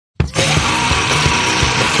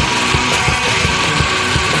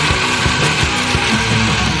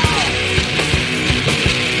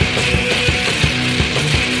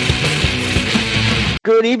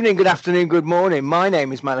Good evening, good afternoon, good morning. My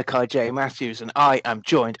name is Malachi J. Matthews, and I am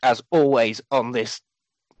joined, as always, on this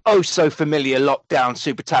oh-so-familiar lockdown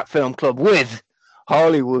Super Tap Film Club with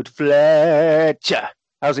Hollywood Fletcher.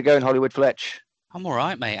 How's it going, Hollywood Fletch? I'm all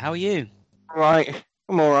right, mate. How are you? All right.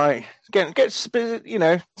 I'm all right.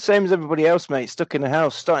 Same as everybody else, mate. Stuck in the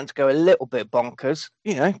house, starting to go a little bit bonkers.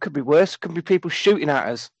 Could be worse. Could be people shooting at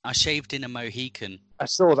us. I shaved in a Mohican. I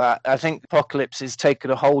saw that. I think apocalypse is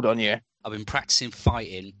taking a hold on you. I've been practicing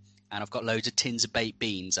fighting, and I've got loads of tins of baked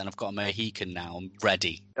beans, and I've got a Mohican now. I'm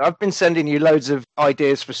ready. I've been sending you loads of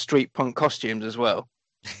ideas for street punk costumes as well.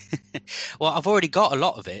 Well, I've already got a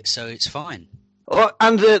lot of it, so it's fine.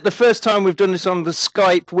 And the first time we've done this on the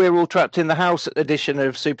Skype, we're all trapped in the house edition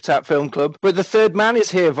of Super Tap Film Club. But the third man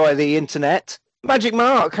is here via the internet. Magic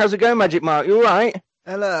Mark, how's it going, Magic Mark? You all right?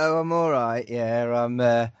 Hello, I'm all right.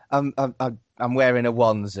 Yeah, I'm wearing a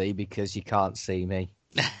onesie because you can't see me.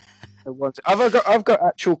 I've got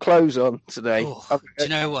actual clothes on today. Oh, do you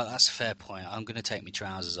know what? That's a fair point. I'm going to take my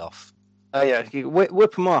trousers off. Oh yeah, you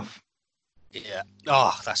whip them off. Yeah.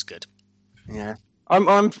 Oh, that's good. Yeah.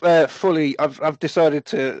 I'm fully. I've decided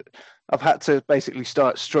to. I've had to basically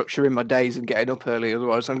start structuring my days and getting up early.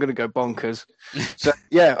 Otherwise, I'm going to go bonkers. So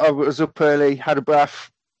yeah, I was up early, had a bath,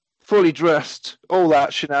 fully dressed, all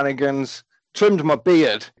that shenanigans. Trimmed my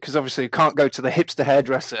beard because obviously I can't go to the hipster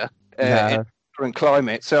hairdresser in current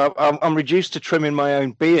climate. So I'm reduced to trimming my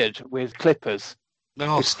own beard with clippers.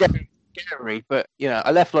 Oh. It's scary, but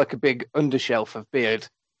I left like a big undershelf of beard.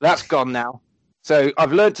 That's gone now. So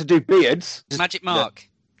I've learned to do beards. Magic Mark.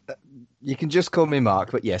 You can just call me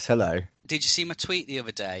Mark, but yes, hello. Did you see my tweet the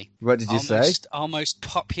other day? What did you say? Our most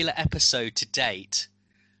popular episode to date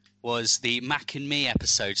was the Mac and Me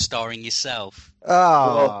episode starring yourself.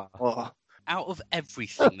 Oh. Out of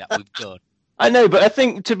everything that we've done. I know, but I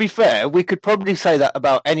think, to be fair, we could probably say that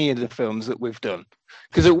about any of the films that we've done.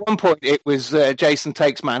 Because at one point it was Jason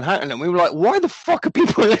Takes Manhattan, and we were like, why the fuck are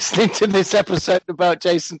people listening to this episode about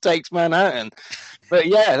Jason Takes Manhattan? But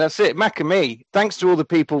yeah, that's it. Mac and Me. Thanks to all the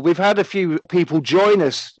people. We've had a few people join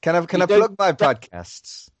us. Can I plug my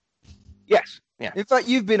podcasts? Yes. Yeah. In fact,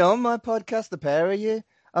 you've been on my podcast, the pair of you.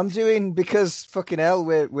 I'm doing, because fucking hell,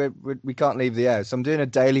 we can't leave the house. I'm doing a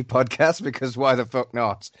daily podcast because why the fuck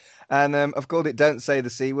not? And I've called it Don't Say the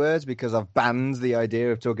C Words because I've banned the idea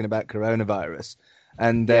of talking about coronavirus.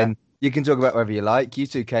 And then you can talk about whatever you like. You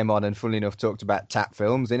two came on and, funnily enough, talked about tap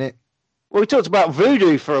films, innit? Well, we talked about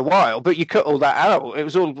voodoo for a while, but you cut all that out. It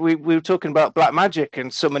was all we were talking about black magic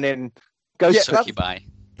and summoning ghost succubi.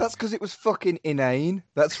 That's because it was fucking inane.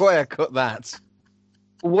 That's why I cut that.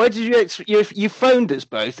 Why did you phoned us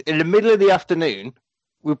both in the middle of the afternoon?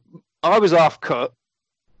 I was half cut.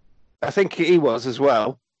 I think he was as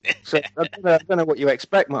well. So I don't know what you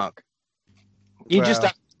expect, Mark. You just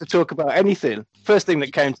asked to talk about anything. First thing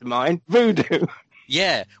that came to mind, voodoo.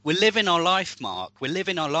 Yeah, we're living our life, Mark. We're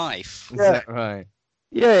living our life. Is that right?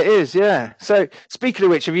 Yeah, it is. Yeah. So, speaking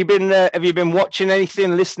of which, have you been watching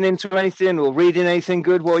anything, listening to anything, or reading anything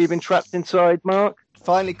good while you've been trapped inside, Mark?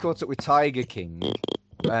 Finally caught up with Tiger King,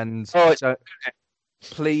 and so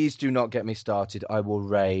please do not get me started. I will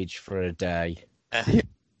rage for a day.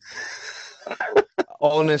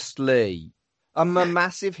 Honestly, I'm a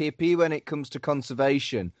massive hippie when it comes to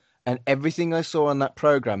conservation, and everything I saw on that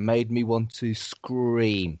program made me want to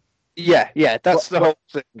scream. Yeah, that's the whole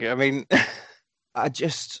thing. I mean, I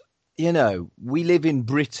just, we live in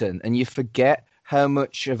Britain, and you forget how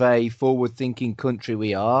much of a forward-thinking country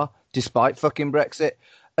we are, despite fucking Brexit.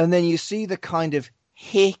 And then you see the kind of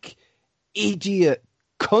hick, idiot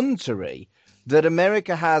cuntery that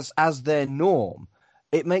America has as their norm.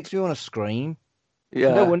 It makes me want to scream.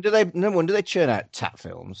 Yeah. No wonder they churn out tap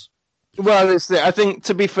films. Well, I think,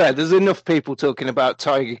 to be fair, there's enough people talking about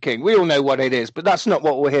Tiger King. We all know what it is, but that's not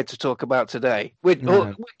what we're here to talk about today. We're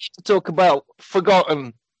here to talk about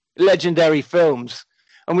forgotten, legendary films.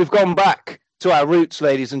 And we've gone back to our roots,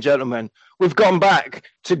 ladies and gentlemen. We've gone back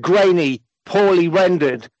to grainy, poorly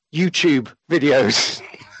rendered YouTube videos.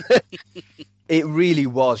 It really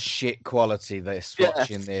was shit quality,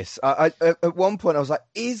 watching this. I at one point, I was like,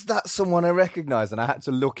 is that someone I recognise? And I had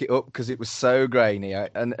to look it up because it was so grainy.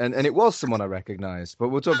 And it was someone I recognised. But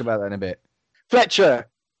we'll talk about that in a bit. Fletcher,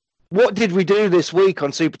 what did we do this week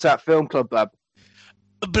on Super Tap Film Club, Lab?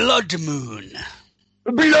 Blood Moon.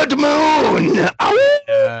 Blood Moon!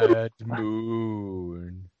 Blood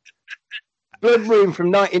Moon. Blood Moon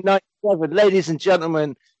from 1997. Ladies and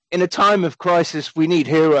gentlemen, in a time of crisis, we need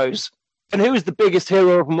heroes. And who is the biggest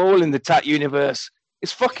hero of them all in the Tat universe?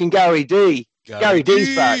 It's fucking Gary D. Gary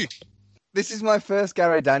D's back. This is my first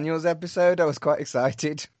Gary Daniels episode. I was quite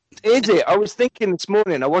excited. Is it? I was thinking this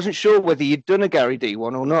morning. I wasn't sure whether you'd done a Gary D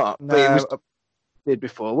one or not, but it was did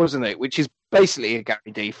before, wasn't it? Which is basically a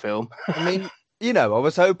Gary D film. I mean, I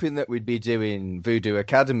was hoping that we'd be doing Voodoo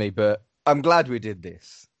Academy, but I'm glad we did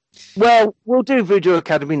this. Well, we'll do Voodoo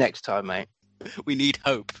Academy next time, mate. We need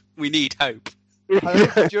hope. We need hope.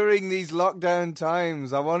 During these lockdown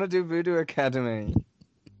times, I want to do Voodoo Academy.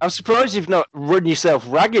 I'm surprised you've not run yourself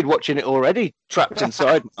ragged watching it already, trapped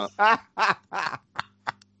inside.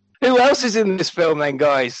 Who else is in this film then,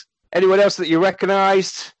 guys? Anyone else that you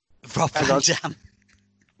recognised? Rob Van Dam.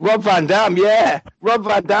 Rob Van Dam, yeah. Rob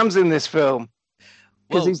Van Dam's in this film.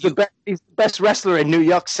 Because Well, he's the best wrestler in New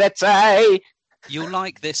York City. You'll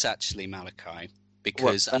like this, actually, Malachi,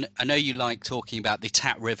 because I know you like talking about the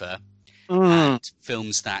Tat River and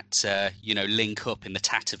films that, link up in the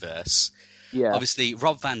Tativerse. Yeah. Obviously,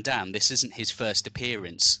 Rob Van Dam, this isn't his first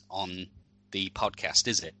appearance on the podcast,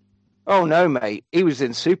 is it? Oh, no, mate. He was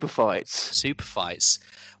in Super Fights. Super Fights.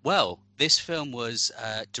 Well, this film was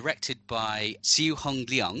directed by Siu Hong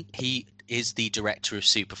Leung. He is the director of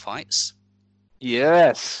Super Fights.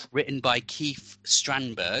 Yes. Written by Keith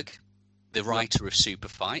Strandberg, the writer of Super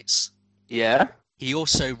Fights. Yeah. He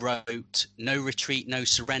also wrote No Retreat, No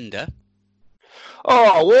Surrender.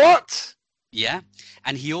 Oh, what? Yeah.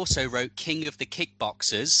 And he also wrote King of the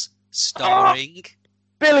Kickboxers, starring...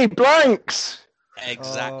 Billy Blanks.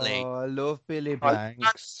 Exactly. Oh, I love Billy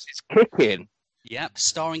Blanks. It's kicking. Yep.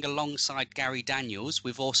 Starring alongside Gary Daniels,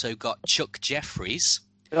 we've also got Chuck Jeffries.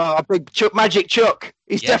 Oh, big Chuck, Magic Chuck.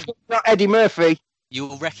 He's definitely not Eddie Murphy.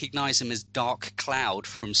 You'll recognise him as Dark Cloud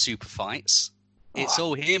from Super Fights. It's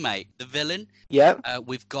all here, mate. The villain. Yeah.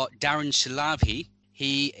 We've got Darren Shalavhi.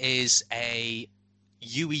 He is a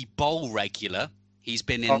Yui Bowl regular. He's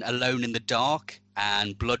been in Alone in the Dark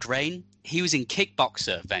and Blood Rain. He was in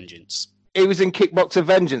Kickboxer Vengeance. He was in Kickboxer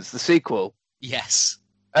Vengeance, the sequel. Yes.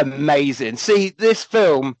 Amazing. See, this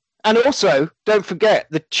film, and also, don't forget,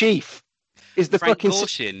 the Chief is the Frank fucking...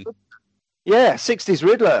 Gorshin. Yeah, 60s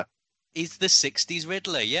Riddler. He's the 60s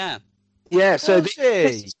Riddler, yeah. Yeah, so this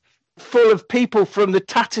is full of people from the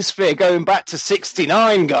Tatosphere going back to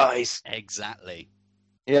 69, guys. Exactly.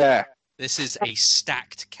 Yeah. This is a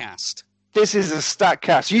stacked cast. This is a stacked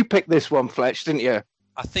cast. You picked this one, Fletch, didn't you?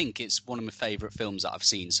 I think it's one of my favourite films that I've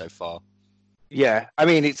seen so far. Yeah, I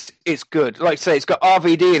mean, it's good. Like I say, it's got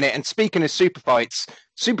RVD in it. And speaking of Super Fights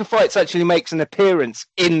actually makes an appearance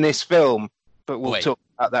in this film. But we'll talk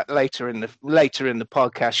about that later in the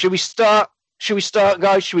podcast. Should we start,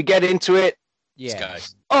 guys? Should we get into it? Yeah.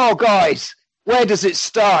 Let's go. Oh, guys, where does it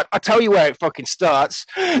start? I'll tell you where it fucking starts.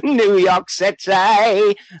 New York City.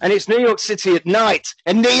 And it's New York City at night.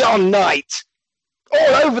 A neon night.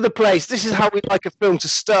 All over the place. This is how we like a film to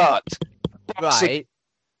start. Right.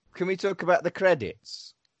 Can we talk about the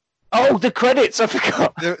credits? Oh, the credits. I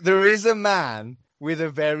forgot. There is a man with a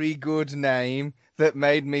very good name that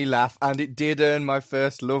made me laugh, and it did earn my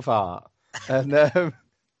first love heart. And the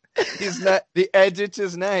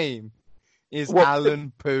editor's name is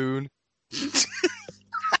Alan Poon.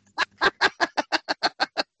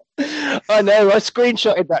 I know. I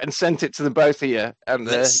screenshotted that and sent it to the both of you. And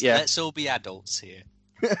let's all be adults here.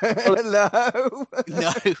 Hello.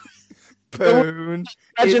 No. Poon.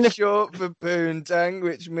 Imagine It's short for Poontang,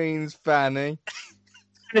 which means Fanny.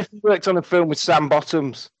 If you worked on a film with Sam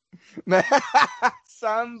Bottoms.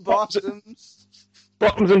 Sam Bottoms.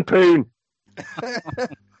 Bottoms and Poon.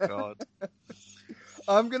 God.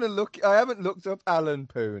 I'm gonna look. I haven't looked up Alan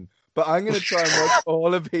Poon, but I'm gonna try and watch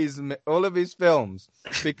all of his films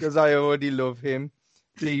because I already love him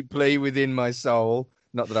deeply within my soul.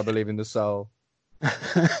 Not that I believe in the soul.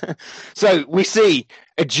 So we see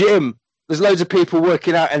a gym. There's loads of people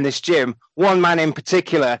working out in this gym. One man in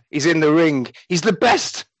particular is in the ring. He's the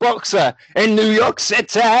best boxer in New York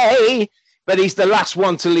City, but he's the last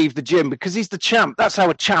one to leave the gym because he's the champ. That's how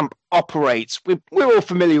a champ operates. We're all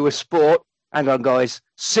familiar with sport. Hang on, guys.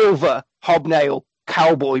 Silver hobnail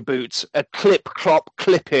cowboy boots, a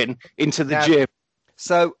clipping into the gym.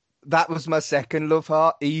 So that was my second love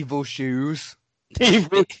heart, evil shoes.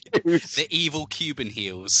 Evil shoes. The evil Cuban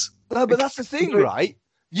heels. No, but that's the thing, right?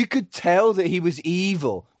 You could tell that he was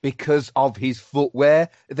evil because of his footwear.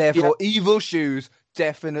 Therefore, evil shoes,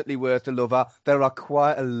 definitely worth a love art. There are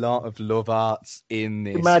quite a lot of love arts in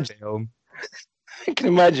this film. I can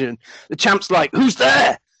imagine. The champ's like, who's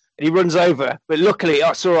there? And he runs over. But luckily,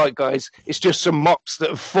 it's all right, guys. It's just some mops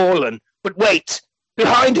that have fallen. But wait,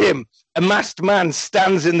 behind him, a masked man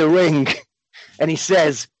stands in the ring. And he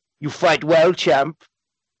says, you fight well, champ.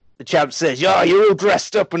 The champ says, yeah, you're all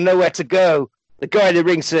dressed up and nowhere to go. The guy in the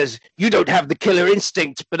ring says, you don't have the killer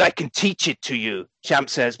instinct, but I can teach it to you. Champ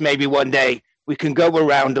says, maybe one day, We can go a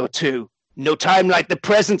round or two. No time like the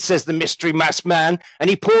present, says the mystery masked man. And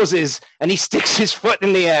he pauses and he sticks his foot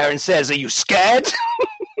in the air and says, are you scared?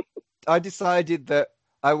 I decided that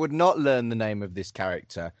I would not learn the name of this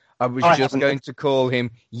character. I was just going to call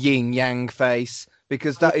him Yin Yang Face,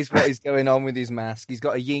 because that is what is going on with his mask. He's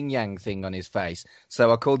got a yin yang thing on his face.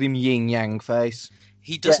 So I called him Yin Yang Face.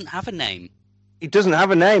 He doesn't have a name. He doesn't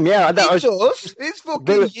have a name, yeah. He does. It's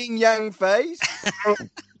fucking Yin Yang Face.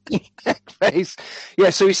 Face. Yeah,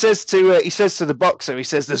 so he says to the boxer, he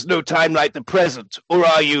says, there's no time like the present, or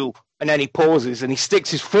are you? And then he pauses and he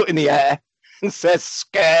sticks his foot in the air and says,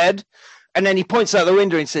 scared? And then he points out the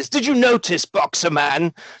window and says, did you notice, boxer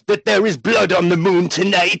man, that there is blood on the moon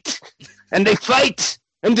tonight? And they fight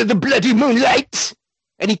under the bloody moonlight.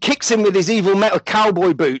 And he kicks him with his evil metal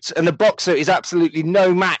cowboy boots, and the boxer is absolutely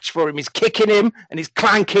no match for him. He's kicking him, and he's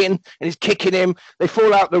clanking, and he's kicking him. They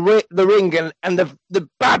fall out the ring, and the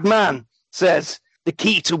bad man says, the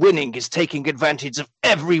key to winning is taking advantage of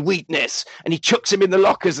every weakness. And he chucks him in the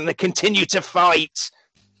lockers, and they continue to fight.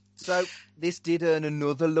 So this did earn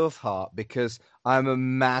another love heart, because I'm a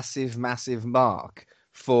massive, massive mark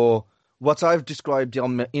for what I've described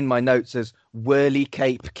in my notes as whirly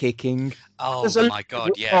cape kicking. Oh my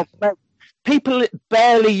God, yeah. People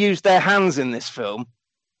barely use their hands in this film.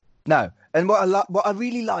 No, and what I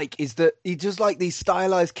really like is that he does like these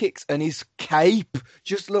stylized kicks, and his cape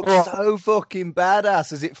just looks so fucking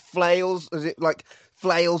badass as it flails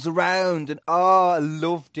around. And I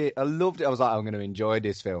loved it. I was like, I'm going to enjoy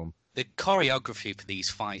this film. The choreography for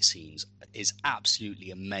these fight scenes is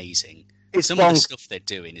absolutely amazing. Some of the stuff they're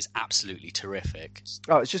doing is absolutely terrific.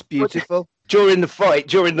 Oh, it's just beautiful. During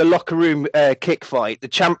the locker room kick fight, the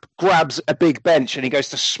champ grabs a big bench and he goes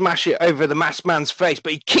to smash it over the masked man's face,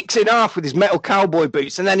 but he kicks it in half with his metal cowboy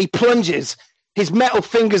boots, and then he plunges his metal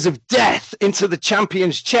fingers of death into the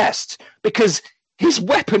champion's chest, because his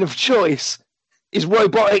weapon of choice is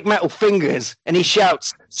robotic metal fingers, and he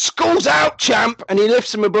shouts, "School's out, champ!" And he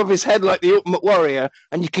lifts him above his head like the Ultimate Warrior,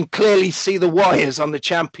 and you can clearly see the wires on the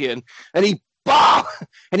champion. And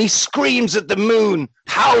he screams at the moon,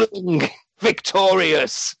 howling,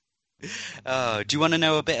 victorious. Do you want to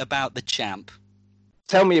know a bit about the champ?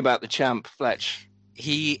 Tell me about the champ, Fletch.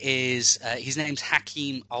 He is, his name's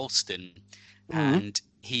Hakeem Alston, and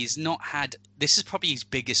he's not had, this is probably his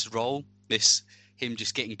biggest role, him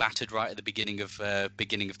just getting battered right at the beginning of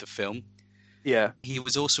the film. Yeah. He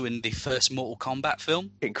was also in the first Mortal Kombat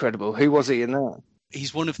film. Incredible. Who was he in that?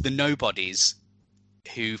 He's one of the nobodies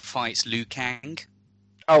who fights Liu Kang.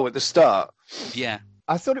 Oh, at the start? Yeah.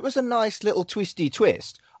 I thought it was a nice little twisty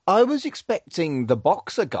twist. I was expecting the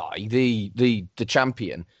boxer guy, the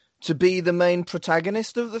champion, to be the main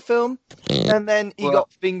protagonist of the film, and then he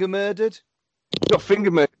got finger murdered. Got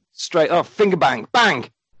finger murdered straight off. Finger bang.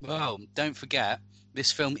 Bang! Well, don't forget,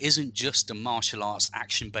 this film isn't just a martial arts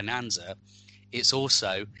action bonanza. It's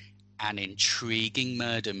also an intriguing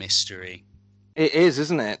murder mystery. It is,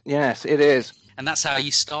 isn't it? Yes, it is. And that's how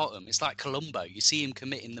you start them. It's like Columbo. You see him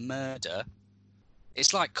committing the murder.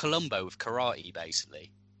 It's like Columbo with karate, basically.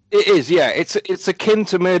 It is, yeah. It's akin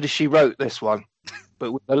to Murder, She Wrote, this one.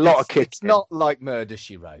 But with a lot of kids. It's not like Murder,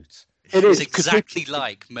 She Wrote. It is. It's exactly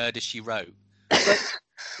like Murder, She Wrote.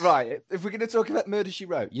 Right, if we're going to talk about Murder, She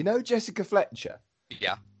Wrote, you know Jessica Fletcher?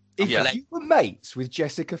 Yeah. If you were mates with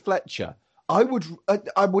Jessica Fletcher, I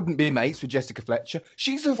wouldn't be mates with Jessica Fletcher.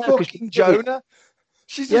 She's a fucking Jonah.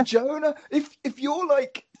 She's a Jonah. If you're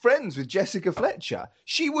like friends with Jessica Fletcher,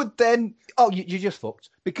 she would then... Oh, you just fucked.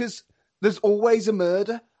 Because there's always a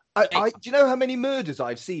murder. Do you know how many murders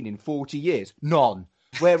I've seen in 40 years? None.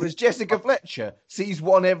 Whereas Jessica Fletcher sees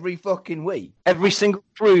one every fucking week. Every single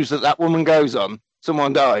cruise that woman goes on,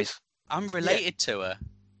 someone dies. I'm related to her.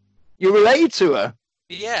 You're related to her?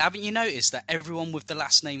 Yeah, haven't you noticed that everyone with the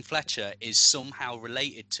last name Fletcher is somehow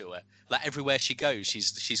related to her? Like everywhere she goes,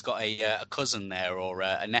 she's got a cousin there or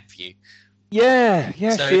a nephew. Yeah.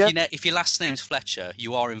 So if your last name's Fletcher,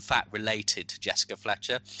 you are in fact related to Jessica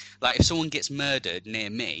Fletcher. Like if someone gets murdered near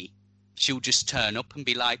me, she'll just turn up and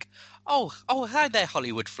be like, "Oh, hi there,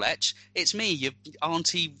 Hollywood Fletch. It's me, your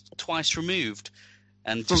auntie twice removed,"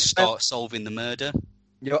 and just start solving the murder.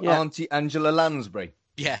 Your auntie Angela Lansbury.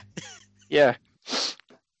 Yeah. Yeah.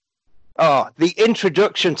 Oh, the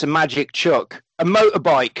introduction to Magic Chuck. A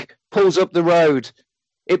motorbike pulls up the road.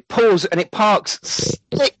 It pulls and it parks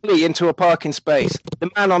slickly into a parking space.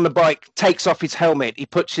 The man on the bike takes off his helmet. He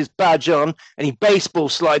puts his badge on and he baseball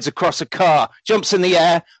slides across a car, jumps in the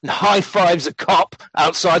air and high fives a cop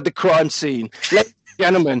outside the crime scene. Ladies and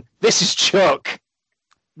gentlemen, this is Chuck.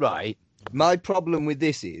 Right. My problem with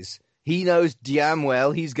this is He knows damn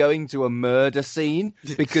well he's going to a murder scene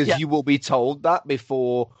because Yeah. you will be told that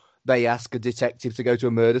before they ask a detective to go to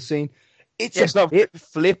a murder scene. It's It's a not- bit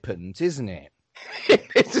flippant, isn't it?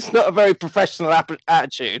 It's just not a very professional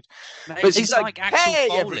attitude. Mate, But it's like Axel hey,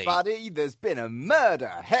 Foley. everybody, there's been a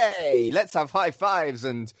murder. Hey, let's have high fives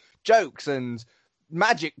and jokes and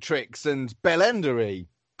magic tricks and bellendery.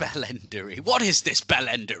 Bellendery. What is this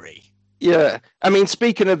bellendery? Yeah, I mean,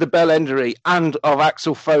 speaking of the Bellendery and of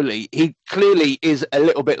Axel Foley, he clearly is a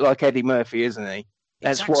little bit like Eddie Murphy, isn't he? It's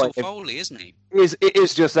That's Axel why Foley, isn't he? it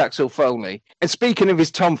is just Axel Foley. And speaking of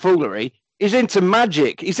his tomfoolery, he's into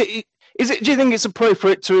magic. Is it? Do you think it's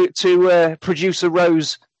appropriate to produce a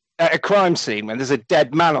rose at a crime scene when there's a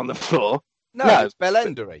dead man on the floor? No, it's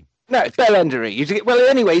bellendery. No, it's Bellendery. Well,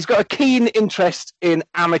 anyway, he's got a keen interest in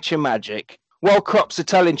amateur magic. While cops are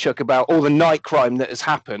telling Chuck about all the night crime that has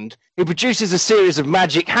happened, he produces a series of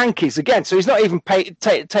magic hankies again. So he's not even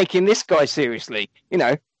taking this guy seriously. You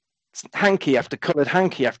know, it's hanky after coloured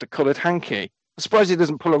hanky after coloured hanky. I'm surprised he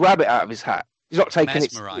doesn't pull a rabbit out of his hat. He's not taking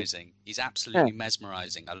it. Mesmerising. He's absolutely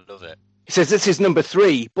mesmerising. I love it. He says, this is number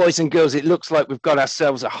 3. Boys and girls, it looks like we've got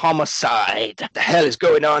ourselves a homicide. What the hell is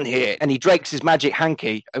going on here? And he drakes his magic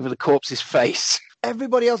hanky over the corpse's face.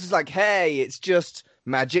 Everybody else is like, hey, it's just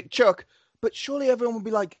Magic Chuck. But surely everyone would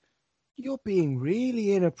be like, you're being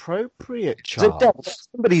really inappropriate, So Charles.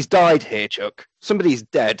 somebody's died here, Chuck. Somebody's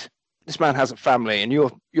dead. This man has a family, and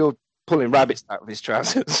you're pulling rabbits out of his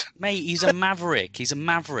trousers. Mate, he's a maverick. He's a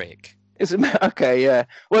maverick. Okay, yeah.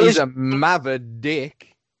 Well, He's a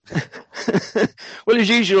maverick. well, as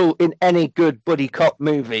usual in any good buddy cop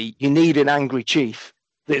movie, you need an angry chief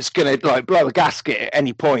that's going to like blow a gasket at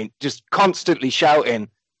any point, just constantly shouting.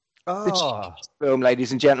 Oh, Film,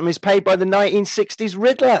 ladies and gentlemen, is paid by the 1960s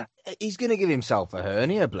Riddler. he's going to give himself a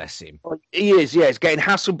hernia, bless him. He is, yeah. He's getting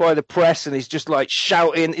hassled by the press, and he's just like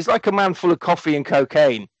shouting. He's like a man full of coffee and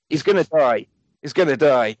cocaine. He's going to die. He's going to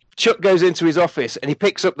die. Chuck goes into his office, and he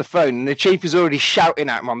picks up the phone, and the chief is already shouting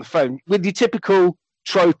at him on the phone with the typical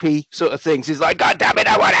tropey sort of things. He's like, God damn it,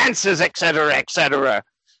 I want answers, etc., etc.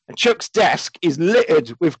 And Chuck's desk is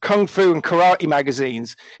littered with kung fu and karate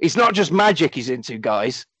magazines. It's not just magic he's into,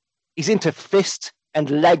 guys. He's into fist and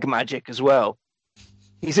leg magic as well.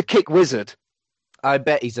 He's a kick wizard. I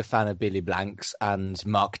bet he's a fan of Billy Blanks and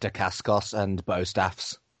Mark Dacascos and Bo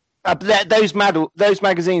Staffs. Those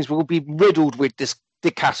magazines will be riddled with this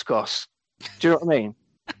Dacascos. Do you know what I mean?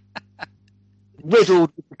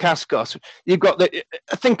 Riddled with Dacascos. You've got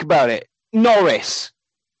think about it. Norris,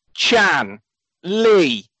 Chan,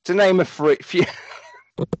 Lee, to name a few.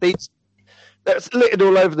 That's littered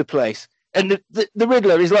all over the place. And the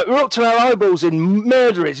Riddler is like, we're up to our eyeballs in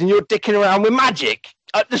murderers, and you're dicking around with magic.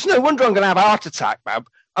 There's no wonder I'm going to have a heart attack, man.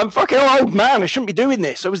 I'm fucking old man. I shouldn't be doing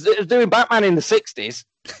this. I was doing Batman in the 60s.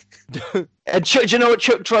 And Chuck, do you know what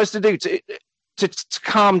Chuck tries to do to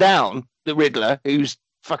calm down the Riddler, who's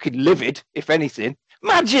fucking livid, if anything?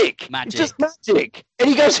 Magic. Magic. It's just magic. And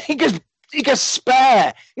he goes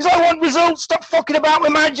spare. He's like, I want results. Stop fucking about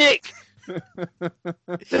with magic.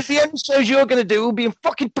 The only shows you're going to do will be in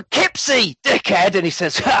fucking Poughkeepsie, dickhead. And he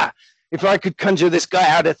says, ha, if I could conjure this guy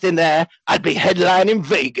out of thin air, I'd be headlining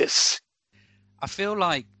Vegas. I feel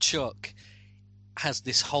like Chuck has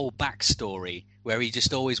this whole backstory where he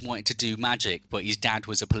just always wanted to do magic, but his dad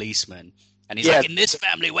was a policeman. And he's like, in this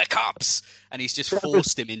family, we're cops. And he's just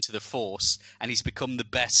forced him into the force. And he's become the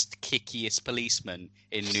best, kickiest policeman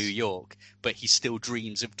in New York. But he still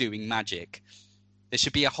dreams of doing magic. There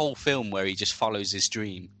should be a whole film where he just follows his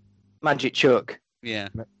dream. Magic Chuck. Yeah.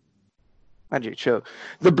 Magic Chuck.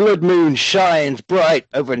 The blood moon shines bright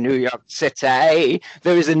over New York City.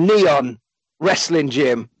 There is a neon wrestling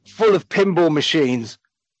gym full of pinball machines.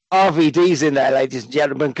 RVD's in there, ladies and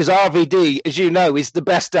gentlemen, because RVD, as you know, is the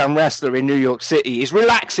best damn wrestler in New York City. He's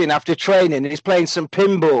relaxing after training, and he's playing some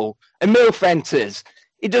pinball and milf enters.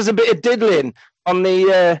 He does a bit of diddling on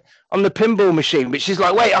the pinball machine, but she's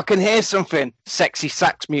like, wait, I can hear something. Sexy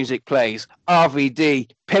sax music plays.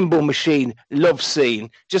 RVD, pinball machine, love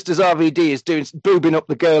scene. Just as RVD is boobing up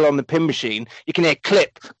the girl on the pin machine, you can hear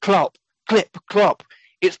clip, clop, clip, clop.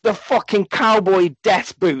 It's the fucking cowboy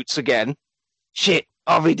death boots again. Shit,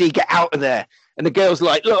 RVD, get out of there. And the girl's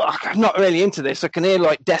like, look, I'm not really into this. I can hear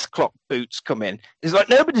like death clock boots come in. He's like,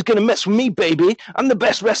 nobody's going to mess with me, baby. I'm the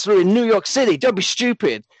best wrestler in New York City. Don't be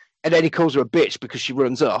stupid. And then he calls her a bitch because she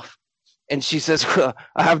runs off. And she says, well,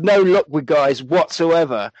 I have no luck with guys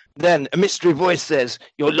whatsoever. Then a mystery voice says,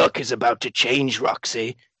 your luck is about to change,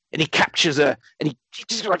 Roxy. And he captures her, and he's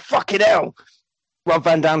just like, fucking hell. Rob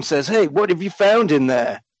Van Dam says, hey, what have you found in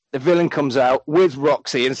there? The villain comes out with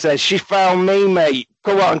Roxy and says, she found me, mate.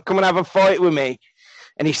 Come on, come and have a fight with me.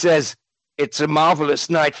 and he says, "It's a marvelous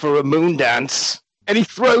night for a moon dance." And he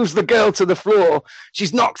throws the girl to the floor.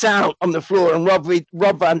 She's knocked out on the floor, and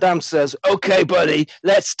Rob Van Dam says, "Okay, buddy,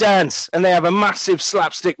 let's dance." And they have a massive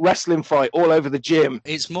slapstick wrestling fight all over the gym.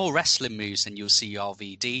 It's more wrestling moves than you'll see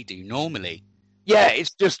RVD do normally. Yeah,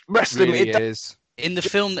 it's just wrestling. Really is. In the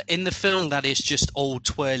film, that is just all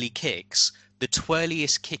twirly kicks. The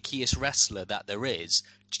twirliest, kickiest wrestler that there is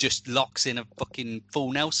just locks in a fucking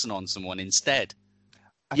full Nelson on someone instead.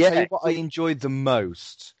 I tell you what I enjoyed the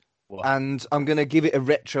most. What? And I'm going to give it a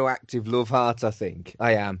retroactive love heart, I think.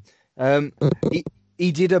 I am.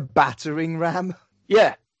 He did a battering ram.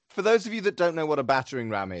 Yeah. For those of you that don't know what a battering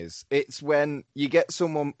ram is, it's when you get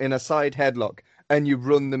someone in a side headlock and you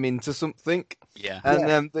run them into something. Yeah.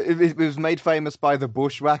 And it was made famous by the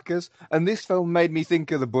Bushwhackers. And this film made me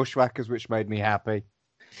think of the Bushwhackers, which made me happy.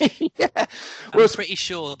 Yeah. I'm pretty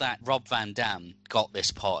sure that Rob Van Dam got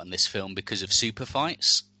this part in this film because of Super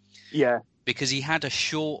Fights. Yeah. Because he had a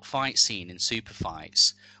short fight scene in Super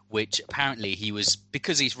Fights, which apparently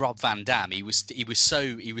because he's Rob Van Dam, he was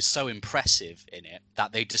so impressive in it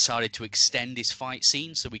that they decided to extend his fight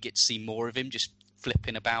scene so we get to see more of him just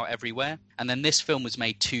flipping about everywhere. And then this film was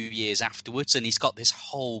made 2 years afterwards, and he's got this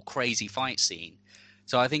whole crazy fight scene.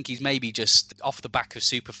 So I think he's maybe just off the back of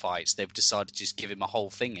Super Fights, they've decided to just give him a whole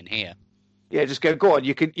thing in here. Yeah, just go on.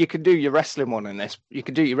 You can do your wrestling one in this. You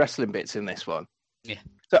can do your wrestling bits in this one. Yeah.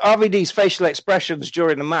 So RVD's facial expressions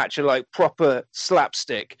during the match are like proper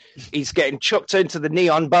slapstick. He's getting chucked into the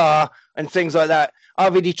neon bar and things like that.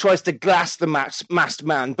 RVD tries to glass the masked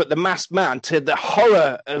man, but the masked man, to the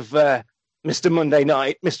horror of Mr. Monday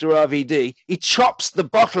Night, Mr. RVD, he chops the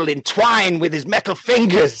bottle in twine with his metal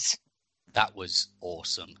fingers. That was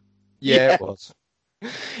awesome. Yeah, it was.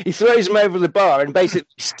 He throws him over the bar and basically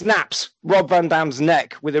snaps Rob Van Dam's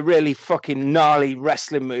neck with a really fucking gnarly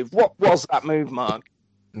wrestling move. What was that move, Mark?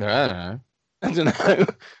 No, I don't know.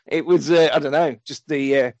 It was, I don't know, just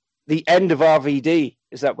the end of RVD.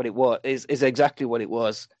 Is that what it was? Is exactly what it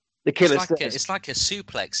was. The killer. It's like a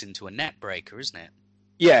suplex into a net breaker, isn't it?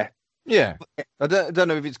 Yeah. Yeah. I don't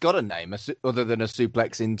know if it's got a name other than a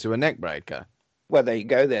suplex into a neck breaker. Well, there you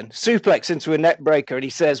go then. Suplex into a net breaker, and he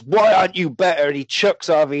says, "Why aren't you better?" And he chucks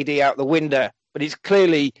RVD out the window. But it's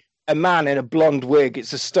clearly a man in a blonde wig.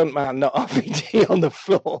 It's a stuntman, not RVD, on the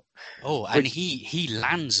floor. Oh, and he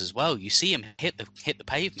lands as well. You see him hit the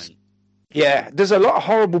pavement. Yeah, there's a lot of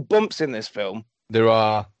horrible bumps in this film. There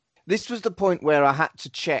are. This was the point where I had to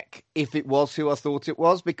check if it was who I thought it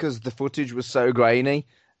was because the footage was so grainy.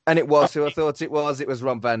 And it was who I thought it was. It was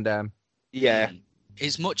Rob Van Dam. Yeah.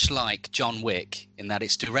 It's much like John Wick in that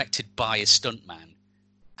it's directed by a stuntman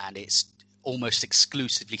and it's almost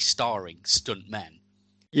exclusively starring stuntmen.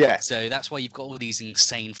 Yeah. So that's why you've got all these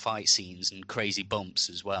insane fight scenes and crazy bumps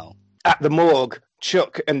as well. At the morgue,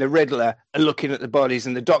 Chuck and the Riddler are looking at the bodies,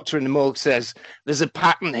 and the doctor in the morgue says, "There's a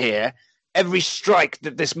pattern here. Every strike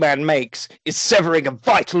that this man makes is severing a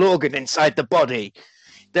vital organ inside the body.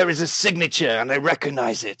 There is a signature, and I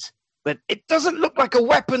recognize it. But it doesn't look like a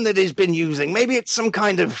weapon that he's been using. Maybe it's some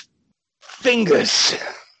kind of fingers."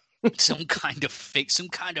 some kind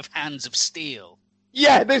of hands of steel.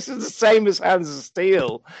 Yeah, this is the same as Hands of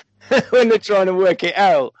Steel when they're trying to work it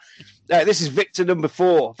out. This is victim number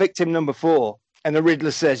 4. And the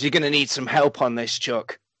Riddler says, "You're going to need some help on this,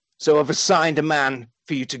 Chuck. So I've assigned a man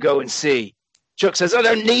for you to go and see." Chuck says, "I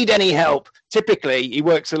don't need any help." Typically, he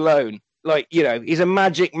works alone. Like, he's a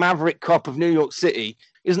magic maverick cop of New York City.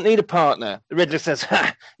 He doesn't need a partner. The Riddler says,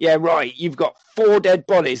 "Ha, yeah, right. You've got 4 dead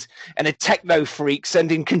bodies and a techno freak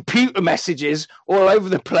sending computer messages all over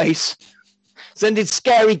the place, sending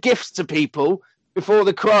scary gifts to people before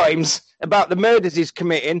the crimes about the murders he's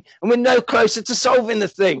committing, and we're no closer to solving the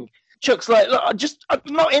thing." Chuck's like, "Look, I'm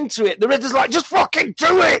not into it." The Riddler's like, "Just fucking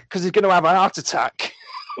do it," because he's going to have a heart attack.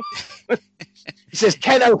 He says,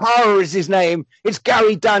 "Ken O'Hara is his name. It's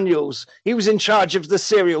Gary Daniels. He was in charge of the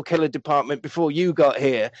serial killer department before you got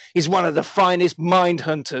here. He's one of the finest mind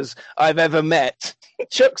hunters I've ever met."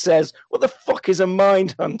 Chuck says, "What the fuck is a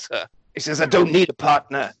mind hunter?" He says, "I don't need a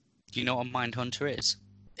partner." Do you know what a mind hunter is?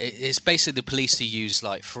 It's basically the police who use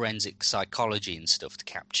like forensic psychology and stuff to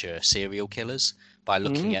capture serial killers by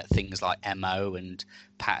looking at things like MO and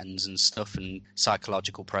patterns and stuff and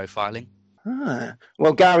psychological profiling.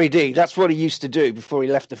 Well, Gary D, that's what he used to do before he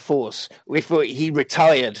left the force. Before he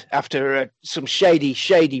retired after some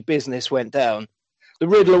shady business went down. The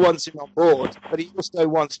Riddler wants him on board, but he also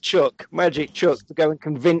wants Magic Chuck, to go and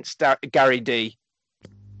convince Gary D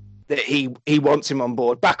that he wants him on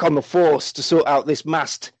board, back on the force to sort out this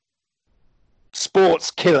masked sports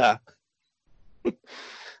killer.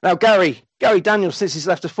 Now, Gary Daniels, since he's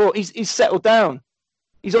left the force, he's settled down.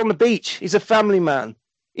 He's on the beach. He's a family man.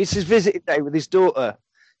 It's his visiting day with his daughter.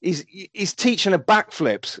 He's teaching her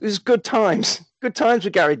backflips. It's good times. Good times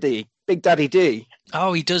with Gary D. Big Daddy D.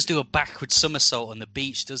 Oh, he does do a backward somersault on the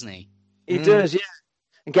beach, doesn't he? He does, yeah.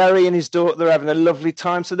 And Gary and his daughter, they're having a lovely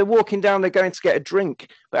time. So they're walking down, they're going to get a drink.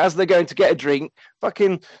 But as they're going to get a drink,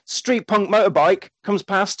 fucking street punk motorbike comes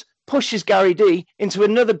past, pushes Gary D into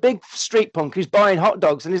another big street punk who's buying hot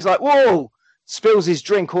dogs. And he's like, whoa, spills his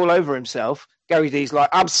drink all over himself. Gary D's like,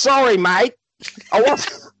 I'm sorry, mate. I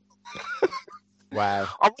wasn't... Wow.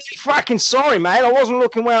 I'm really fucking sorry, mate. I wasn't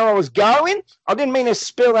looking where I was going. I didn't mean to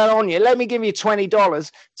spill that on you. Let me give you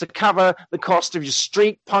 $20 to cover the cost of your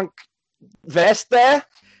street punk vest there.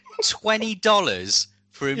 $20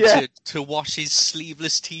 for him to wash his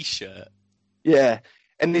sleeveless t-shirt. Yeah.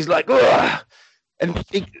 And he's like, ugh. And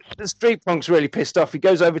the street punk's really pissed off. He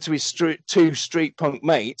goes over to his two street punk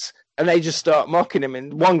mates, and they just start mocking him.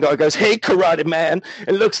 And one guy goes, hey, Karate Man,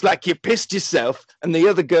 it looks like you pissed yourself. And the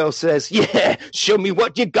other girl says, yeah, show me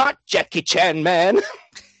what you got, Jackie Chan, man.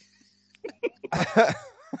 The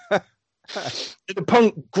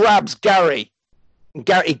punk grabs Gary. And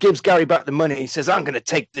he gives Gary back the money. He says, I'm going to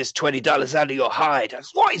take this $20 out of your hide. I said,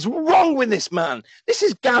 what is wrong with this man? This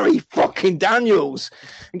is Gary fucking Daniels.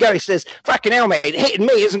 And Gary says, fucking hell, mate, hitting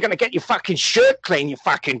me isn't going to get your fucking shirt clean, you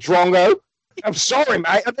fucking drongo. I'm sorry,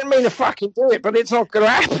 mate. I didn't mean to fucking do it, but it's not going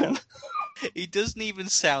to happen. He doesn't even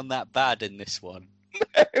sound that bad in this one.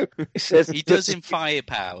 No. He does in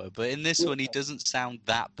Firepower, but in this one, he doesn't sound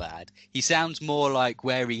that bad. He sounds more like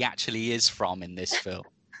where he actually is from in this film.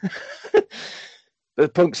 The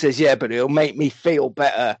punk says, yeah, but it'll make me feel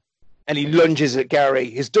better. And he lunges at Gary.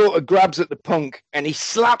 His daughter grabs at the punk, and he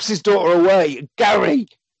slaps his daughter away. Gary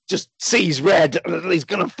just sees red. He's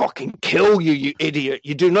going to fucking kill you, you idiot.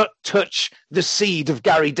 You do not touch the seed of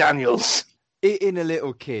Gary Daniels. Eating a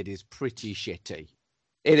little kid is pretty shitty.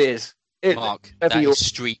 It is. Mark, that is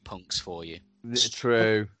street punks for you. It's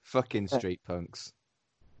true. Fucking street punks.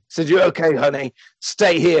 Said, you're okay, honey.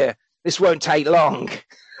 Stay here. This won't take long.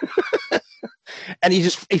 And he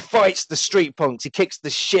fights the street punks. He kicks the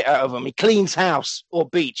shit out of them. He cleans house or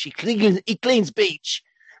beach. He cleans beach.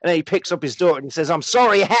 And then he picks up his daughter and he says, I'm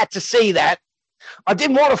sorry I had to see that. I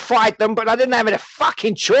didn't want to fight them, but I didn't have any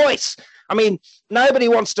fucking choice. I mean, nobody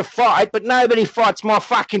wants to fight, but nobody fights my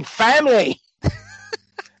fucking family.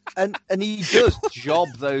 And he does job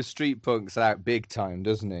those street punks out big time,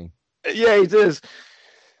 doesn't he? Yeah, he does.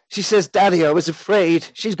 She says, Daddy, I was afraid.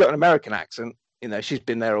 She's got an American accent. You know, she's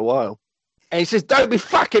been there a while. And he says, don't be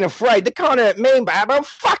fucking afraid. They can't hurt me, man. I'm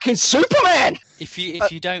fucking Superman. If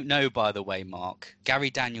you don't know, by the way, Mark, Gary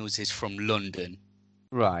Daniels is from London.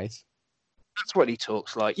 Right. That's what he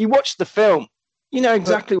talks like. You watch the film. You know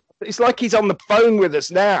exactly. It's like he's on the phone with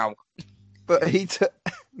us now. But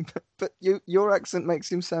your accent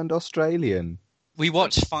makes him sound Australian. We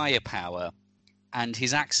watched Firepower, and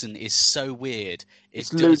his accent is so weird.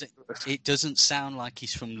 It doesn't sound like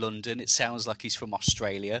he's from London. It sounds like he's from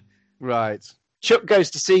Australia. Right. Chuck goes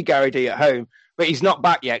to see Gary D at home, but he's not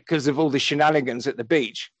back yet because of all the shenanigans at the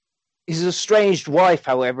beach. His estranged wife,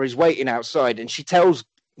 however, is waiting outside, and she tells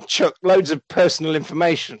Chuck loads of personal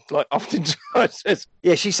information, like oftentimes.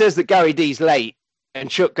 Yeah, she says that Gary D's late, and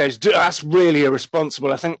Chuck goes, that's really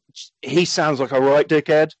irresponsible. I think he sounds like a right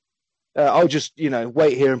dickhead. I'll just,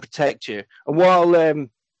 wait here and protect you. And while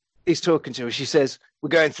he's talking to her, she says, we're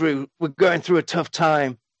going through a tough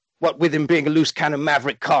time, what with him being a loose cannon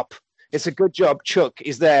maverick cop. It's a good job Chuck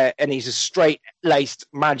is there, and he's a straight-laced,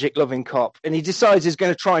 magic-loving cop. And he decides he's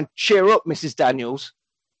going to try and cheer up Mrs. Daniels,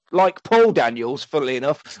 like Paul Daniels, funnily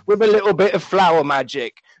enough, with a little bit of flower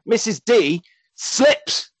magic. Mrs. D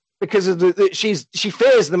slips because of she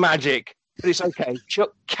fears the magic, but it's okay.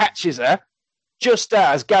 Chuck catches her just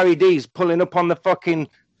as Gary D's pulling up on the fucking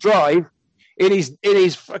drive in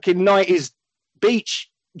his fucking 90s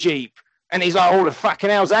beach Jeep. And he's like, oh, the fucking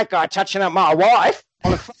hell's that guy touching up my wife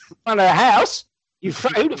on the front of the house?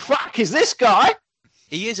 Who the fuck is this guy?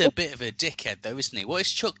 He is a bit of a dickhead, though, isn't he? What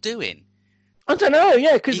is Chuck doing? I don't know,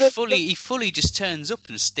 yeah. Cause he fully just turns up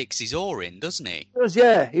and sticks his oar in, doesn't he?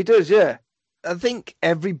 He does, yeah. I think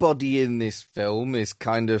everybody in this film is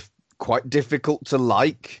kind of quite difficult to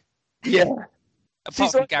like. Yeah.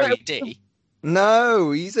 Apart from Gary D.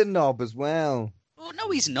 No, he's a knob as well. Well,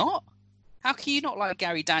 no, he's not. How can you not like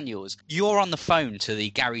Gary Daniels? You're on the phone to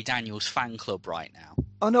the Gary Daniels fan club right now.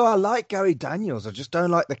 Oh, no, I like Gary Daniels. I just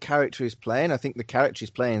don't like the character he's playing. I think the character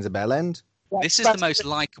he's playing is a bellend. This is the most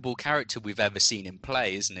likeable character we've ever seen him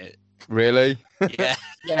play, isn't it? Really? Yeah.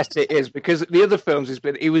 Yes, it is, because the other films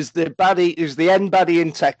he was the baddie, he was the end baddie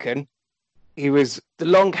in Tekken. He was the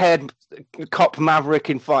long-haired cop maverick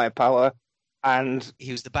in Firepower. And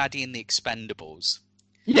He was the baddie in The Expendables.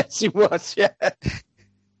 yes, he was. Yeah.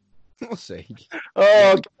 We'll see.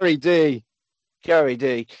 Oh, Gary D. Gary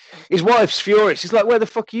D. His wife's furious. He's like, "Where the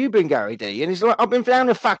fuck have you been, Gary D?" And he's like, "I've been down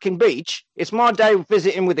the fucking beach. It's my day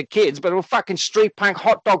visiting with the kids, but a fucking street punk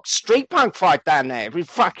hot dog street punk fight down there. It was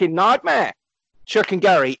a fucking nightmare." Chuck and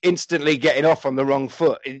Gary instantly getting off on the wrong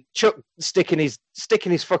foot. Chuck sticking his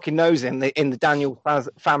fucking nose in the Daniel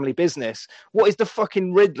family business. What is the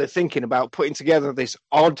fucking Riddler thinking about putting together this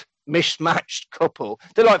odd mismatched couple?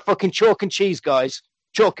 They're like fucking chalk and cheese guys.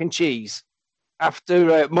 Chalk and cheese.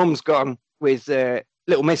 After Mum's gone with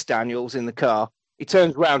little Miss Daniels in the car, he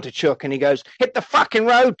turns round to Chuck and he goes, "Hit the fucking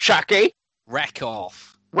road, Chucky. Wreck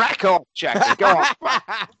off. Rack off, Chucky. Go on.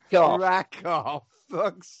 Go on." Rack off.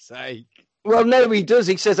 Fuck's sake. Well, no, he does.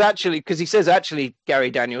 He says actually, Gary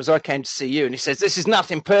Daniels, I came to see you. And he says, "This is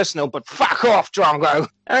nothing personal, but fuck off, Drongo."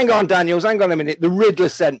 "Hang on, Daniels, hang on a minute. The Riddler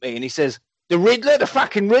sent me." And he says, "The Riddler? The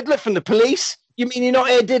fucking Riddler from the police? You mean you're not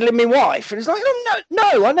here diddling me wife?" And he's like,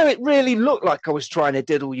 no, I know it really looked like I was trying to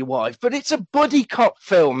diddle your wife, but it's a buddy cop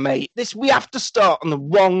film, mate. We have to start on the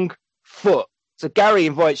wrong foot. So Gary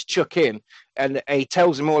invites Chuck in and he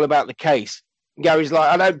tells him all about the case. And Gary's like,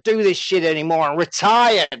 "I don't do this shit anymore. I'm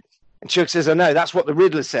retired." And Chuck says, "I know, that's what the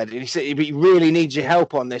Riddler said." And he said, "He really needs your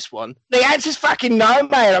help on this one." The answer's fucking no,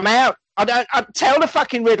 mate. I'm out. I tell the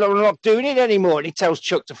fucking Riddler I'm not doing it anymore. And he tells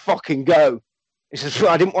Chuck to fucking go. He says,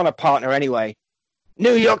 "Well, I didn't want a partner anyway."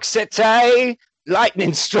 New York City,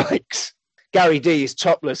 lightning strikes. Gary D is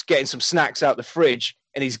topless, getting some snacks out the fridge,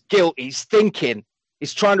 and he's guilty. He's thinking.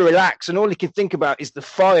 He's trying to relax, and all he can think about is the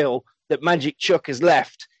file that Magic Chuck has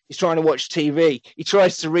left. He's trying to watch TV. He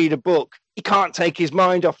tries to read a book. He can't take his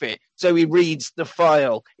mind off it, so he reads the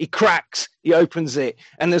file. He cracks, he opens it,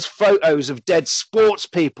 and there's photos of dead sports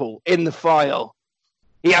people in the file.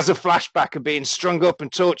 He has a flashback of being strung up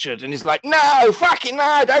and tortured, and he's like, "No, fucking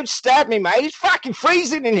no, don't stab me, mate. It's fucking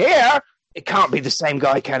freezing in here." It can't be the same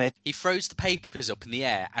guy, can it? He throws the papers up in the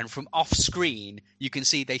air, and from off screen, you can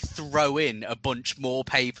see they throw in a bunch more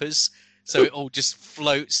papers, so it all just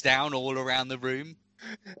floats down all around the room.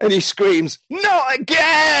 And he screams, "Not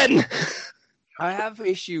again!" I have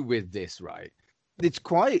issue with this, right? It's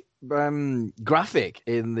quite graphic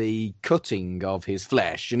in the cutting of his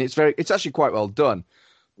flesh, and it's actually quite well done.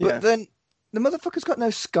 But then the motherfucker's got no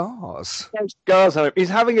scars. No scars on him. He's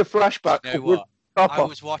having a flashback. You know what? I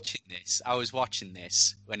was watching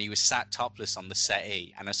this when he was sat topless on the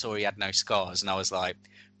settee, and I saw he had no scars, and I was like,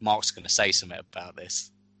 Mark's going to say something about this.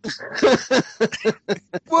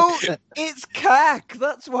 Well, it's cack.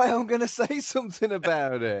 That's why I'm going to say something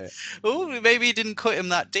about it. Oh, maybe he didn't cut him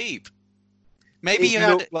that deep. Maybe it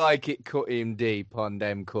looked like it cut him deep on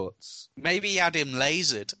them cuts. Maybe he had him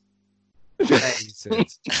lasered. Yeah.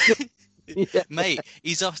 Mate,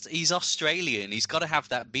 he's Australian. He's got to have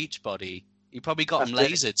that beach body. He probably got him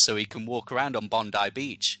lasered so he can walk around on Bondi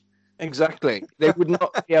Beach. Exactly. They would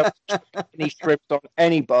not be able to put any strips on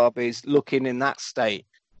any Barbies looking in that state.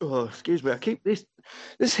 Oh, excuse me. I keep this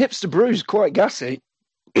hipster brew's quite gassy.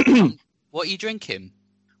 What are you drinking?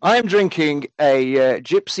 I am drinking a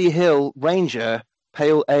Gypsy Hill Ranger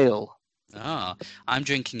Pale Ale. I'm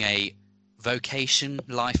drinking a Vocation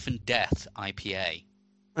Life and Death IPA.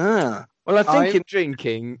 Well, I think I'm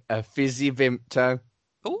drinking a Fizzy Vimto.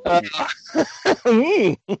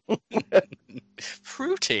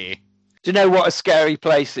 Fruity. Do you know what a scary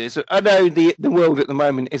place is? I know the world at the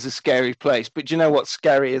moment is a scary place, but do you know what's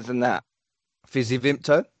scarier than that? Fizzy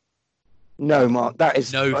Vimto? No, Mark, that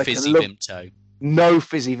is no like Fizzy Vimto. No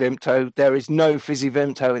Fizzy Vimto. There is no Fizzy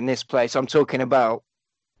Vimto in this place. I'm talking about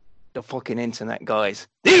the fucking internet, guys.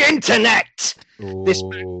 The internet! Ooh. This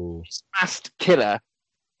masked killer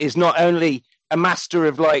is not only a master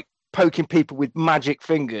of like poking people with magic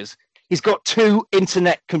fingers, he's got 2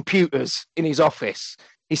 internet computers in his office.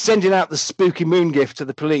 He's sending out the spooky moon gift to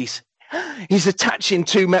the police. He's attaching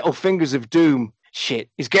 2 metal fingers of doom. Shit,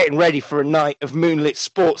 he's getting ready for a night of moonlit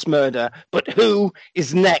sports murder. But who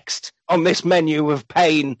is next on this menu of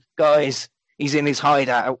pain, guys? He's in his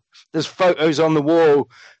hideout. There's photos on the wall.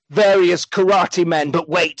 Various karate men. But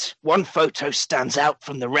wait, one photo stands out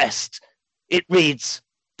from the rest. It reads,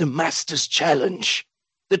 "The Masters Challenge.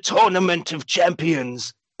 The Tournament of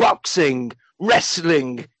Champions. Boxing.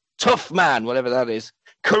 Wrestling. Tough man," whatever that is.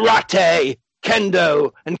 "Karate.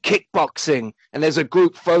 Kendo and kickboxing," and there's a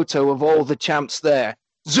group photo of all the champs there.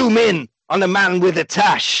 Zoom in on a man with a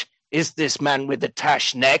tash. Is this man with a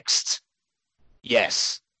tash next?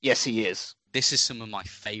 Yes he is. This is some of my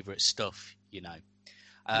favourite stuff, you know.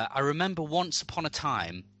 I remember once upon a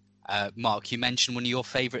time, Mark, you mentioned one of your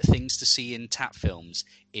favourite things to see in tap films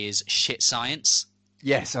is shit science.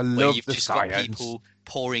 Yes, I where love you've the just science. got people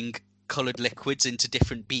pouring coloured liquids into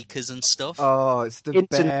different beakers and stuff. Oh, it's the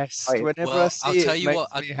Internet best. science. Whenever Well, I see I'll it, tell it you makes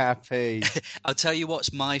what, me happy. I'll tell you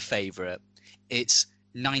what's my favourite. It's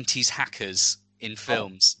 90s hackers in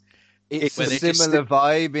films. It's where a they just- similar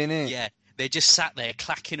vibe, innit? Yeah, they just sat there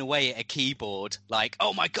clacking away at a keyboard like,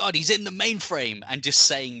 oh my god, he's in the mainframe, and just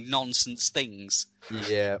saying nonsense things.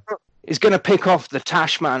 Yeah. Is going to pick off the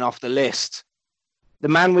Tash man off the list. The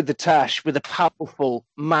man with the Tash, with a powerful,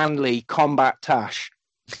 manly combat Tash.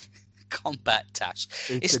 Combat Tash.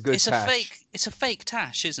 It's a good Tash. It's a fake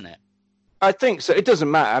Tash, isn't it? I think so. It doesn't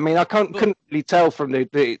matter. I mean, I But- couldn't really tell from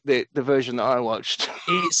the version that I watched.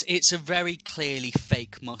 It's a very clearly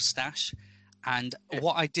fake mustache, and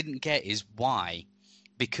what I didn't get is why,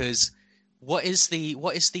 because what is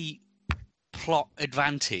the plot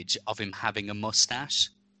advantage of him having a mustache?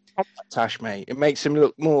 Tash, mate. It makes him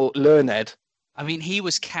look more learned. I mean, he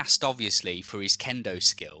was cast obviously for his kendo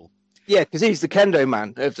skill, Yeah, because he's the kendo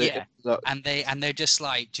man. Yeah. and they're just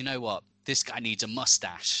like, do you know what? This guy needs a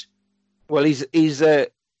mustache. Well, he's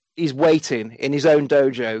waiting in his own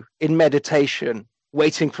dojo in meditation,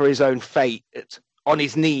 waiting for his own fate. On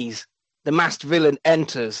his knees, the masked villain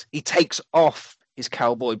enters. He takes off his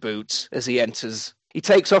cowboy boots as he enters. He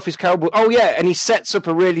takes off his cowboy. Oh yeah, and he sets up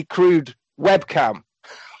a really crude webcam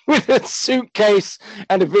with a suitcase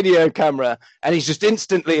and a video camera, and he's just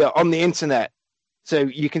instantly on the internet. So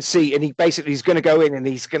you can see, and he's going to go in and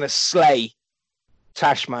he's going to slay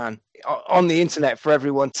Tashman on the internet for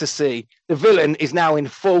everyone to see. The villain is now in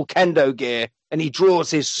full kendo gear and he draws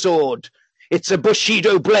his sword. It's a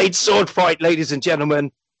Bushido blade sword fight, ladies and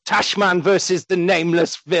gentlemen. Tashman versus the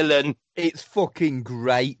nameless villain. It's fucking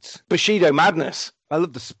great. Bushido madness. I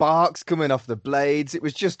love the sparks coming off the blades. It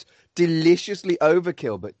was just deliciously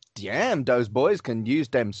overkill, but damn, those boys can use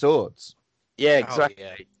them swords. Yeah, Oh, exactly.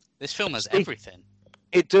 yeah. This film has everything.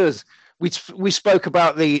 It does. We spoke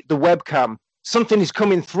about the webcam. Something is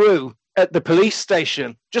coming through at the police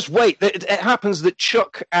station. Just wait. It happens that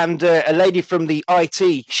Chuck and a lady from the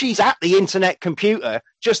IT, she's at the internet computer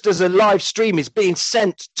just as a live stream is being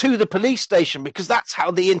sent to the police station, because that's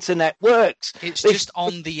how the internet works. It's They- just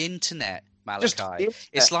on the internet, Just Malachi. the It's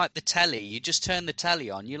internet. like the telly. You just turn the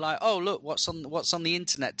telly on. You're like, oh look, what's on the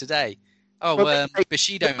internet today? Oh, Well,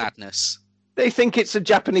 Bushido madness. They think it's a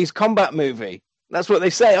Japanese combat movie. That's what they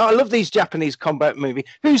say. Oh, I love these Japanese combat movies.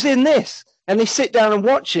 Who's in this? And they sit down and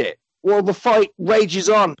watch it while the fight rages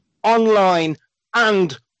on, online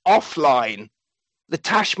and offline. The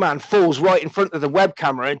Tashman falls right in front of the web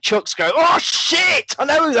camera, and Chuck's going, "Oh shit! I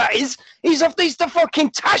know who that is. He's the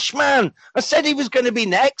fucking Tashman. I said he was going to be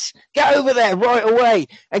next. Get over there right away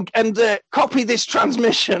and copy this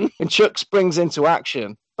transmission." And Chuck springs into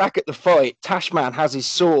action. Back at the fight, Tashman has his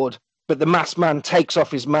sword, but the masked man takes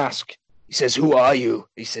off his mask. He says, "Who are you?"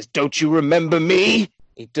 He says, "Don't you remember me?"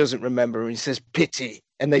 He doesn't remember him. He says, "Pity."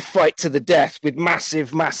 And they fight to the death with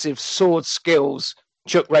massive, massive sword skills.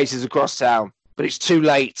 Chuck races across town, but it's too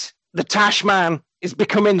late. The Tash man is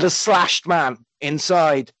becoming the slashed man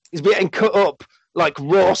inside. He's getting cut up like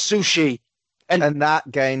raw sushi. And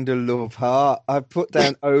that gained a love heart. I put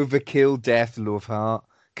down overkill death love heart.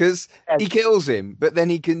 Because he kills him, but then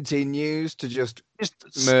he continues to just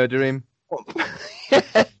murder him.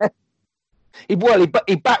 He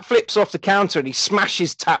backflips off the counter and he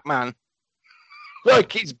smashes Tapman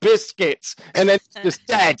like he's biscuits, and then he's just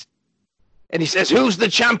dead. And he says, "Who's the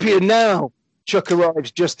champion now?" Chuck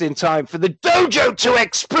arrives just in time for the dojo to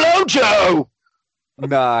explojo.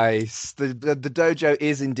 Nice. The dojo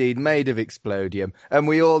is indeed made of explodium, and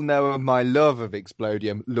we all know of my love of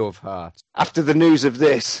explodium, love heart. After the news of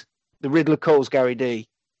this, the Riddler calls Gary D.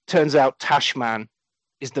 Turns out Tashman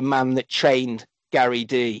is the man that trained Gary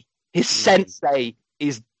D. His sensei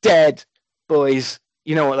is dead, boys.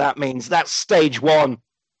 You know what that means. That's stage 1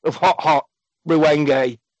 of Hot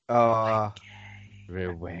Ruwenge. Ah,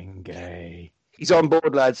 Ruwenge. He's on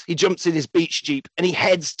board, lads. He jumps in his beach jeep and he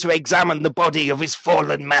heads to examine the body of his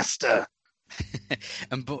fallen master.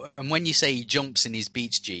 And when you say he jumps in his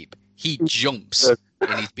beach jeep, he jumps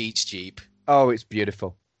in his beach jeep. Oh, it's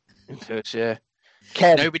beautiful. Yeah.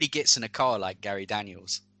 Ken, Nobody gets in a car like Gary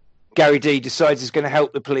Daniels. Gary D decides he's going to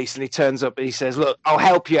help the police, and he turns up and he says, "Look, I'll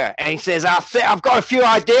help you." And he says, "I've got a few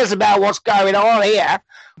ideas about what's going on here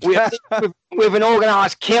with an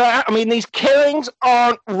organised killer. I mean, these killings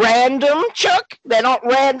aren't random, Chuck. They're not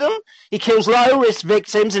random. He kills low-risk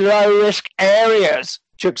victims in low-risk areas."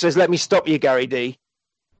 Chuck says, "Let me stop you, Gary D."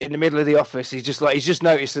 In the middle of the office, he's just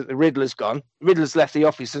noticed that the Riddler's gone. Riddler's left the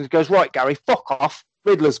office, and he goes, "Right, Gary, fuck off.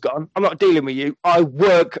 Riddler's gone. I'm not dealing with you. I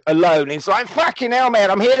work alone." He's like, "Fucking hell, man.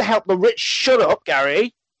 I'm here to help the rich." "Shut up,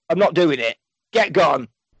 Gary. I'm not doing it." Get gone.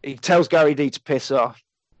 He tells Gary D to piss off.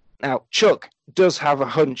 Now, Chuck does have a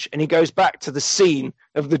hunch, and he goes back to the scene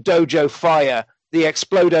of the dojo fire, the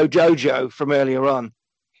Explodo Jojo from earlier on.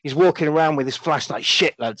 He's walking around with his flashlight.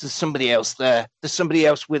 Shit, lads, there's somebody else there. There's somebody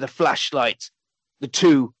else with a flashlight. The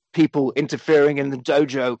two people interfering in the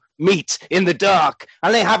dojo meet in the dark,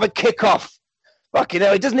 and they have a kickoff. Fucking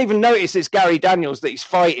hell, he doesn't even notice it's Gary Daniels that he's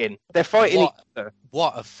fighting. They're fighting each other.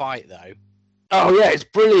 What a fight, though. Oh, yeah, it's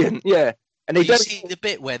brilliant, yeah. And you see the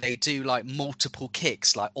bit where they do like multiple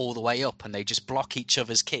kicks, like all the way up, and they just block each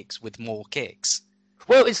other's kicks with more kicks.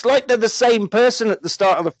 Well, it's like they're the same person at the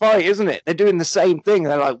start of the fight, isn't it? They're doing the same thing.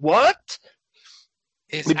 They're like, what?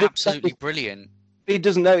 It's absolutely brilliant. He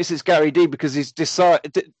doesn't notice it's Gary D because he's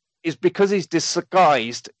disguised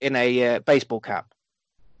in a baseball cap.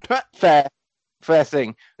 Fair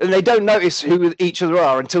thing. And they don't notice who each other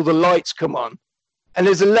are until the lights come on. And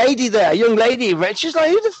there's a lady there, a young lady, and she's like,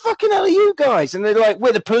 who the fucking hell are you guys? And they're like,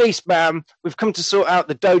 we're the police, ma'am. We've come to sort out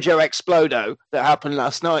the Dojo Explodo that happened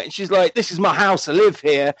last night. And she's like, this is my house. I live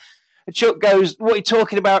here. And Chuck goes, what are you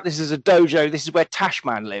talking about? This is a dojo. This is where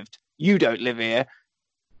Tashman lived. You don't live here.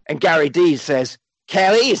 And Gary D says,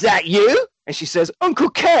 Kelly, is that you? And she says, Uncle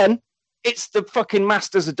Ken, it's the fucking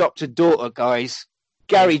master's adopted daughter, guys.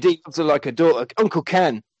 Gary D looks like a daughter. Uncle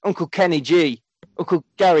Ken, Uncle Kenny G, Uncle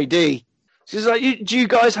Gary D. She's like, do you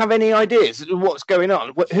guys have any ideas of what's going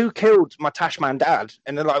on? Who killed my Tashman dad?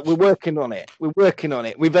 And they're like, we're working on it. We're working on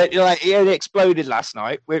it. We've like, he only exploded last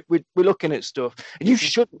night. We're looking at stuff. And you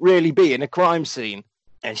shouldn't really be in a crime scene.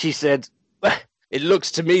 And she said, well, it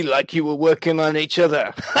looks to me like you were working on each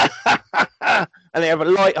other. And they have a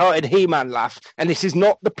light-hearted He-Man laugh. And this is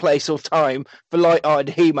not the place or time for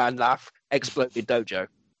light-hearted He-Man laugh. Exploded Dojo.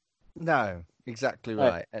 No, exactly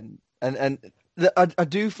right. I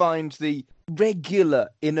do find the regular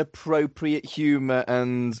inappropriate humour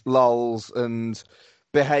and lols and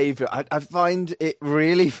behaviour, I find it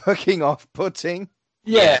really fucking off-putting.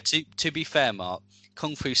 Yeah. To be fair, Mark,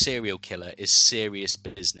 Kung Fu Serial Killer is serious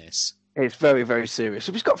business. It's very, very serious.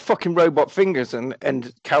 He's got fucking robot fingers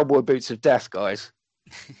and cowboy boots of death, guys.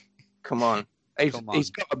 Come on.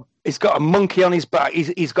 He's got a monkey on his back.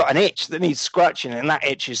 He's got an itch that needs scratching, and that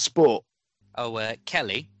itch is sport. Oh,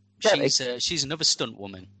 Kelly. She's another stunt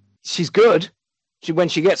woman. She's good. When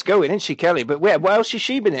she gets going, isn't she, Kelly? But what else has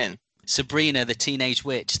she been in? Sabrina, the Teenage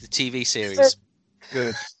Witch, the TV series.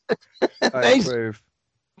 Good. I approve.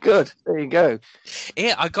 Good. There you go.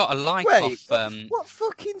 Yeah, I got a like off. What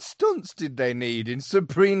fucking stunts did they need in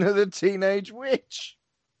Sabrina the Teenage Witch?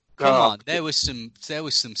 Come on, there was some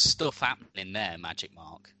stuff happening there, Magic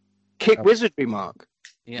Mark. Kick wizardry, Mark.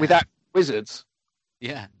 Yeah. Without wizards.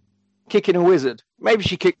 Yeah. Kicking a wizard. Maybe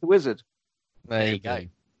she kicked the wizard. There you go.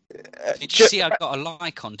 Did you see I got a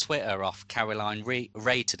like on Twitter off Caroline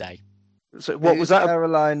Ray today? So what was that?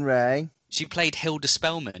 Caroline Ray. She played Hilda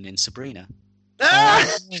Spellman in Sabrina.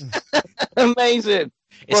 Amazing.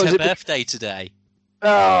 It's her birthday today.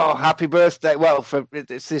 Oh, happy birthday. Well,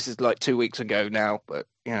 this is like 2 weeks ago now, but,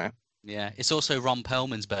 you know. Yeah, it's also Ron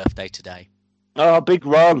Perlman's birthday today. Oh, Big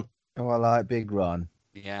Ron. Oh, I like Big Ron.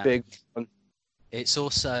 Yeah. Big Ron. It's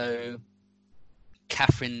also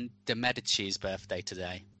Catherine de Medici's birthday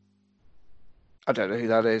today. I don't know who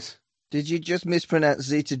that is. Did you just mispronounce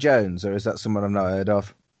Zeta Jones, or is that someone I've not heard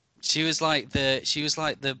of? She was like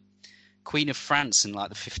the Queen of France in like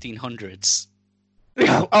the 1500s.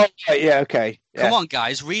 Oh, yeah, okay. Yeah. Come on,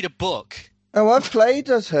 guys, read a book. Oh, I've played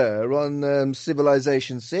as her on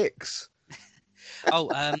Civilization 6.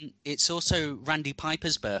 It's also Randy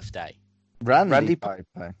Piper's birthday. Randy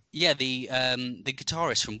Piper. Yeah, the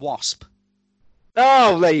guitarist from Wasp.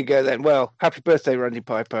 Oh, there you go then. Well, happy birthday, Randy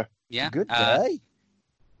Piper. Yeah. Good day.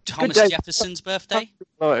 Thomas Good day. Jefferson's birthday.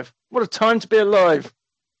 Alive. What a time to be alive.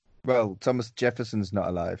 Well, Thomas Jefferson's not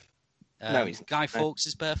alive. No, he's Guy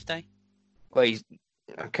Fawkes' birthday. Well, he's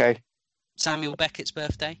okay. Samuel Beckett's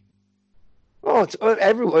birthday. Oh, it's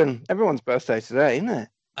everyone's birthday today, isn't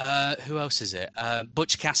it? Who else is it?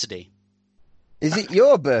 Butch Cassidy. Is it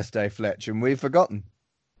your birthday, Fletch, and we've forgotten?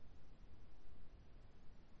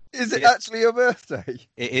 Is it actually your birthday?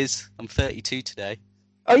 It is. I'm 32 today.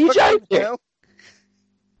 Are you joking?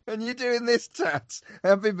 And you're doing this tat.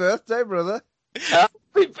 Happy birthday, brother.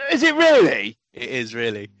 Is it really? It is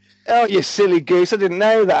really. Oh, you silly goose. I didn't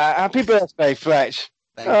know that. Happy birthday, Fletch.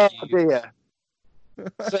 Thank you. Dear.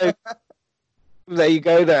 So, there you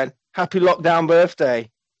go then. Happy lockdown birthday.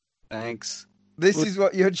 Thanks. This is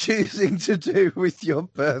what you're choosing to do with your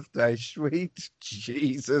birthday, sweet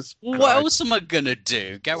Jesus Christ. What else am I going to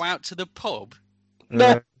do? Go out to the pub?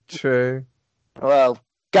 No. True. Well,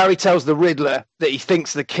 Gary tells the Riddler that he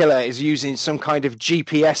thinks the killer is using some kind of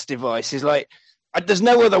GPS device. He's like, There's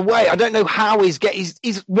no other way. I don't know how he's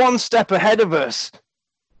one step ahead of us.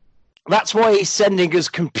 That's why he's sending us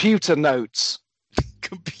computer notes.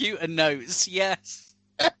 Computer notes, yes.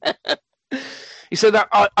 He said that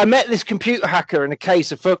I met this computer hacker in a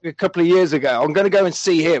case a couple of years ago. I'm going to go and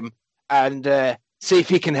see him and see if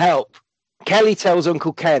he can help. Kelly tells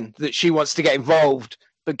Uncle Ken that she wants to get involved,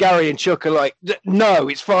 but Gary and Chuck are like, no,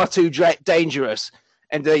 it's far too dangerous.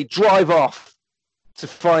 And they drive off to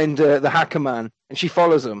find the hacker man, and she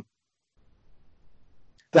follows them.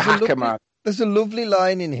 The hacker man. There's a lovely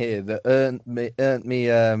line in here that earned me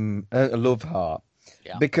a love heart,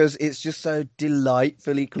 because it's just so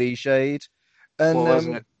delightfully cliched.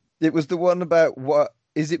 And it was the one about, what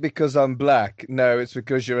is it because I'm black? No, it's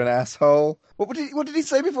because you're an asshole. What did he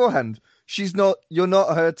say beforehand? You're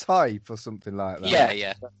not her type, or something like that.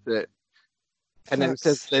 Yeah. That's it. And then it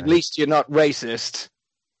says, at least you're not racist.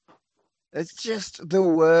 It's just the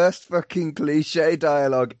worst fucking cliche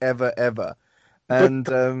dialogue ever. And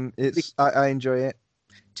I enjoy it.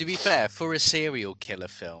 To be fair, for a serial killer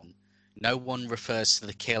film, no one refers to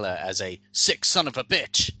the killer as a sick son of a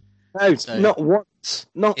bitch. No, so not once.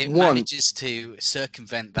 It manages to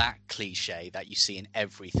circumvent that cliche that you see in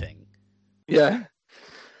everything. Yeah.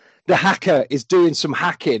 The hacker is doing some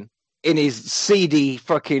hacking in his seedy,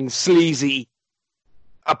 fucking sleazy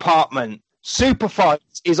apartment.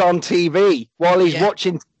 Superfights is on TV while he's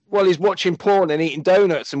watching porn and eating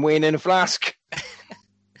donuts and weeing in a flask.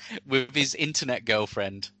 With his internet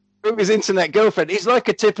girlfriend. He's like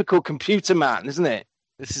a typical computer man, isn't it?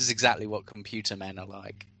 This is exactly what computer men are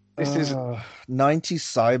like. This is 90s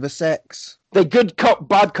cyber sex. They good cop,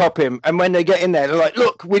 bad cop him, and when they get in there, they're like,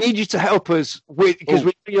 "Look, we need you to help us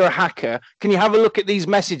because you're a hacker. Can you have a look at these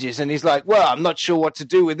messages?" And he's like, "Well, I'm not sure what to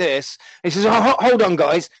do with this." And he says, "Hold on,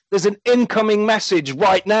 guys. There's an incoming message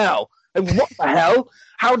right now." And what the hell?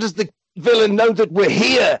 How does the villain know that we're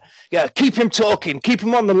here? Yeah, keep him talking. Keep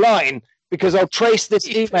him on the line, because I'll trace this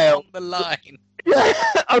email. On the line. Yeah,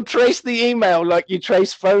 I'll trace the email like you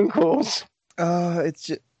trace phone calls. It's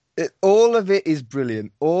just... all of it is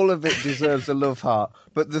brilliant. All of it deserves a love heart.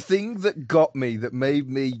 But the thing that got me, that made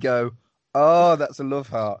me go, "Oh, that's a love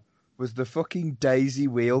heart," was the fucking daisy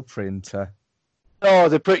wheel printer. Oh,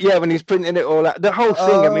 when he's printing it all out. The whole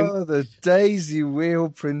thing, the daisy wheel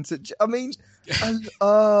printer. I mean, and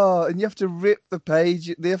you have to rip the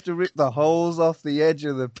page. They have to rip the holes off the edge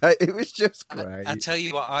of the page. It was just great. I'll tell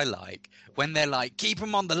you what I like. When they're like, "Keep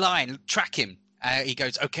him on the line, track him." He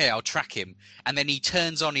goes, "Okay, I'll track him," and then he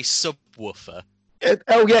turns on his subwoofer.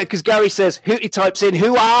 Because Gary says, he types in,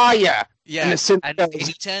 "Who are you?" Yeah, and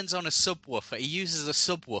he turns on a subwoofer. He uses a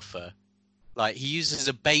subwoofer, like he uses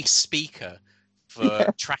a bass speaker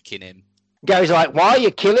for tracking him. Gary's like, "Why are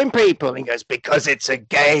you killing people?" And he goes, "Because it's a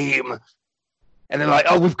game." And they're like,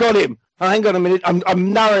 "Oh, we've got him." Oh, hang on a minute,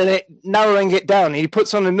 I'm narrowing it down. And he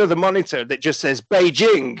puts on another monitor that just says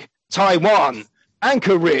Beijing, Taiwan,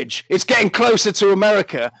 Anchorage. It's getting closer to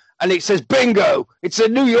America. And it says, "Bingo, it's a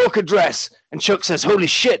New York address." And Chuck says, "Holy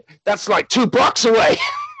shit, that's like 2 blocks away."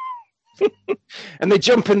 And they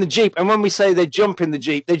jump in the Jeep. And when we say they jump in the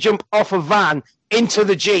Jeep, they jump off a van into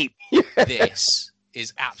the Jeep. This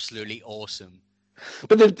is absolutely awesome.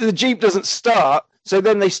 But the Jeep doesn't start. So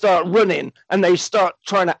then they start running and they start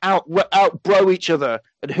trying to outbro each other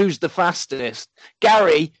and who's the fastest.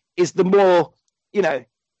 Gary is the more,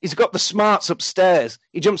 he's got the smarts upstairs.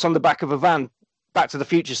 He jumps on the back of a van, Back to the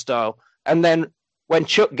Future style. And then when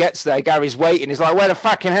Chuck gets there, Gary's waiting. He's like, "Where the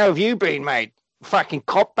fucking hell have you been, mate?" "Fucking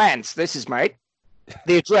cop pants, this is, mate."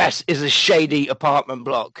 The address is a shady apartment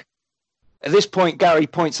block. At this point, Gary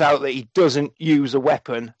points out that he doesn't use a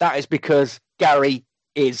weapon. That is because Gary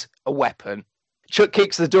is a weapon. Chuck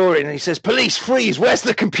kicks the door in and he says, "Police, freeze, where's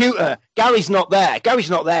the computer?" Gary's not there.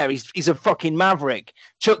 He's a fucking maverick.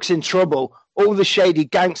 Chuck's in trouble. All the shady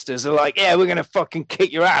gangsters are like, "Yeah, we're going to fucking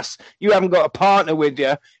kick your ass. You haven't got a partner with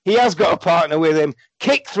you." He has got a partner with him.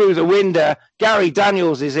 Kick through the window. Gary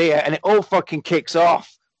Daniels is here and it all fucking kicks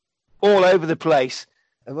off all over the place.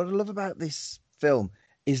 And what I love about this film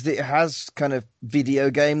is that it has kind of video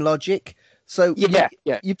game logic. So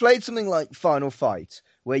you played something like Final Fight,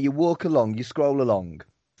 where you walk along, you scroll along,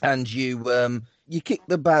 and you kick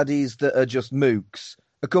the baddies that are just mooks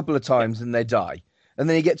a couple of times and they die. And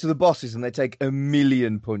then you get to the bosses and they take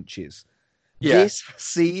 1,000,000 punches. Yeah. This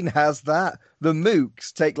scene has that. The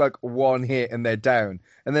mooks take like 1 hit and they're down.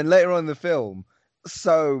 And then later on in the film,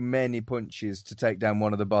 so many punches to take down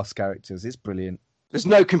one of the boss characters. It's brilliant. There's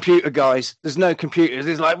no computer, guys. There's no computers.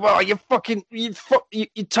 It's like, "Well, you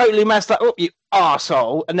totally messed that up, you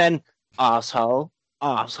arsehole." And then, arsehole.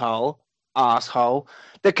 arsehole.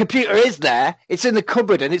 The computer is there. It's in the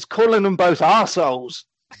cupboard, and it's calling them both arseholes.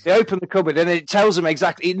 They open the cupboard, and it tells them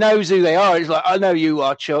exactly. It knows who they are. It's like, I know you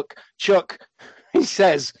are, Chuck. Chuck, he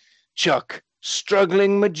says, Chuck,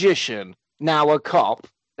 struggling magician, now a cop.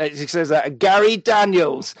 He says that. Gary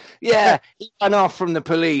Daniels, yeah, he ran off from the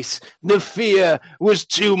police. The fear was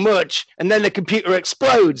too much. And then the computer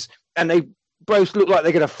explodes, and they both look like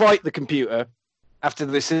they're going to fight the computer after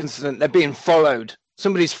this incident. They're being followed.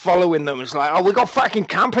 Somebody's following them. It's like, oh, we got fucking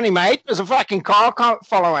company, mate. There's a fucking car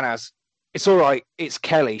following us. It's all right. It's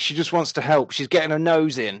Kelly. She just wants to help. She's getting her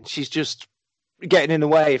nose in. She's just getting in the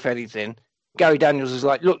way, if anything. Gary Daniels is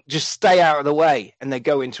like, look, just stay out of the way. And they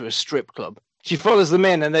go into a strip club. She follows them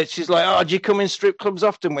in, and then she's like, oh, do you come in strip clubs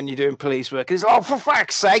often when you're doing police work? And he's like, oh, for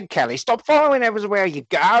fuck's sake, Kelly, stop following everywhere you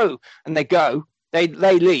go. And they go. They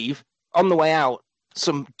leave. On the way out,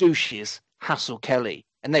 some douches hassle Kelly.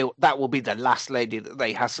 And that will be the last lady that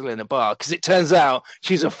they hassle in a bar, because it turns out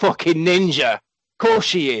she's a fucking ninja. Of course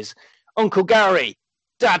she is. Uncle Gary,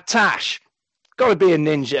 Dad Tash, got to be a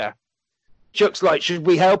ninja. Chuck's like, should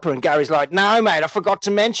we help her? And Gary's like, no, mate, I forgot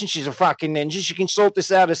to mention she's a fucking ninja. She can sort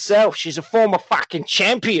this out herself. She's a former fucking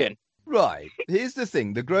champion. Right. Here's the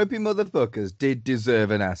thing. The gropey motherfuckers did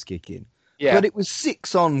deserve an ass kicking. Yeah. But it was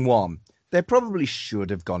 6-on-1. They probably should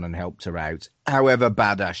have gone and helped her out, however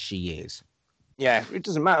badass she is. Yeah, it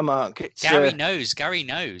doesn't matter, Mark. Gary knows. Gary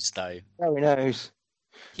knows, though. Gary knows.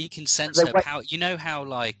 He can sense her power. You know how,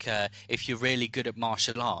 like, if you're really good at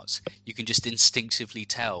martial arts, you can just instinctively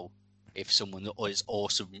tell if someone is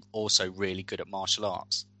also really good at martial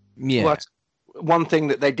arts. Yeah. Well, one thing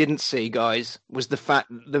that they didn't see, guys, was the fact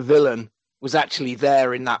that the villain was actually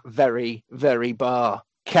there in that very, very bar.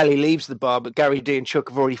 Kelly leaves the bar, but Gary D and Chuck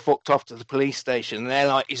have already fucked off to the police station. And they're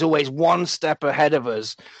like, he's always one step ahead of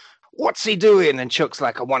us. What's he doing? And Chuck's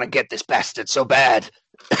like, I want to get this bastard so bad.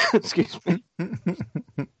 Excuse me.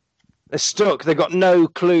 They're stuck. They've got no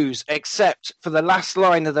clues except for the last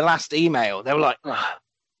line of the last email. They were like,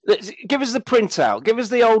 give us the printout. Give us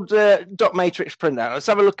the old dot matrix printout. Let's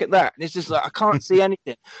have a look at that. And it's just like, I can't see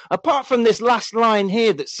anything. Apart from this last line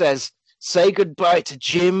here that says, say goodbye to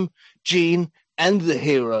Jim, Gene, and the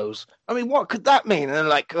heroes. I mean, what could that mean? And they're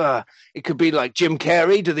like, it could be like Jim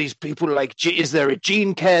Carrey. Do these people like, is there a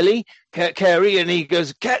Gene Kelly? Carrey? And he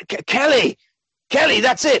goes, Kelly,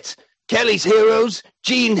 that's it. Kelly's heroes,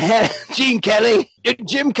 Gene Kelly,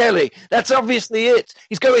 Jim Kelly. That's obviously it.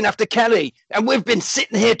 He's going after Kelly. And we've been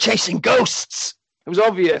sitting here chasing ghosts. It was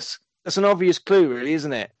obvious. That's an obvious clue, really,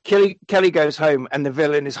 isn't it? Kelly goes home and the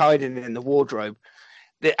villain is hiding in the wardrobe.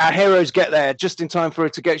 Our heroes get there just in time for her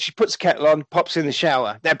to go. She puts a kettle on, pops in the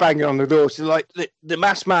shower. They're banging on the door. She's like, the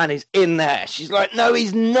masked man is in there. She's like, no,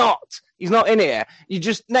 he's not. He's not in here. You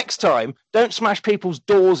just, next time, don't smash people's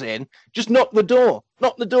doors in. Just knock the door.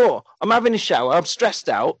 Knock the door. I'm having a shower. I'm stressed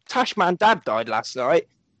out. Tashman dad died last night.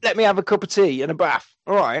 Let me have a cup of tea and a bath.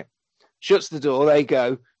 All right. Shuts the door. There you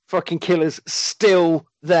go. Fucking killer's still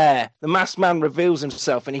there. The masked man reveals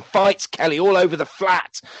himself and he fights Kelly all over the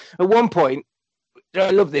flat. At one point,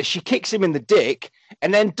 I love this, she kicks him in the dick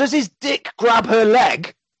and then does his dick grab her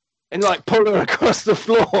leg and like pull her across the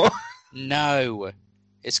floor? No.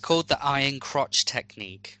 It's called the iron crotch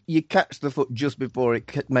technique. You catch the foot just before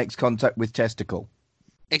it makes contact with testicle.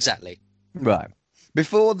 Exactly. Right.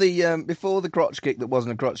 Before the crotch kick that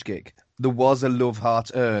wasn't a crotch kick, there was a love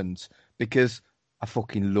heart earned because I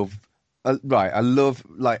fucking love... I love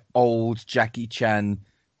like old Jackie Chan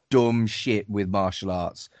dumb shit with martial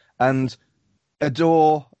arts. And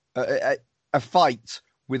a fight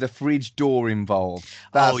with a fridge door involved.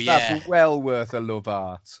 That's well worth a love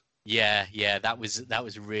art. Yeah, that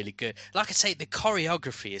was really good. Like I say, the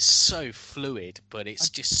choreography is so fluid, but it's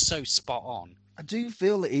just so spot on. I do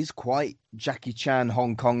feel it is quite Jackie Chan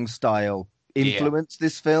Hong Kong style influence,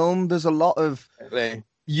 this film. There's a lot of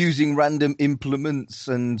using random implements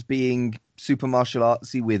and being super martial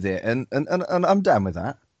artsy with it, and I'm down with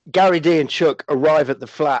that. Gary D and Chuck arrive at the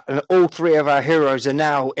flat, and all three of our heroes are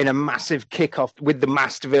now in a massive kickoff with the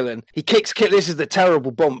masked villain. He kicks. This is the terrible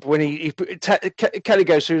bump when Kelly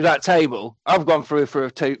goes through that table. I've gone through for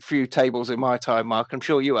a few tables in my time, Mark. I'm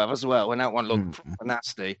sure you have as well. And that one looked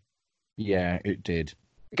nasty. Yeah, it did.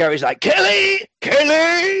 Gary's like, Kelly.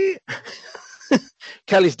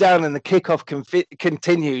 Kelly's down and the kickoff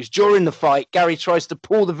continues. During the fight, Gary tries to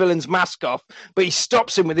pull the villain's mask off, but he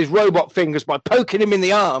stops him with his robot fingers by poking him in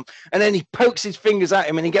the arm, and then he pokes his fingers at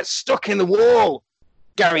him and he gets stuck in the wall.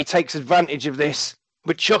 Gary takes advantage of this,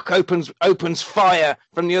 but Chuck opens fire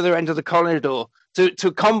from the other end of the corridor.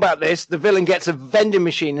 To combat this, the villain gets a vending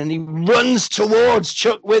machine and he runs towards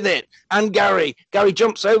Chuck with it and Gary. Gary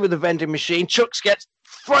jumps over the vending machine. Chuck gets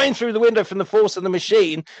flying through the window from the force of the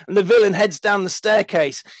machine, and the villain heads down the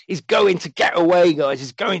staircase. He's going to get away, guys.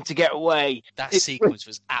 He's going to get away. That sequence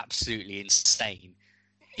was absolutely insane.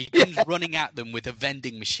 He comes running at them with a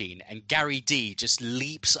vending machine, and Gary D just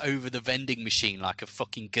leaps over the vending machine like a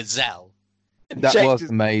fucking gazelle. That was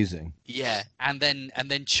amazing. Yeah, and then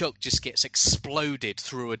Chuck just gets exploded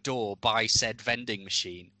through a door by said vending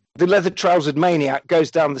machine. The leather-trousered maniac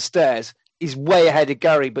goes down the stairs. He's way ahead of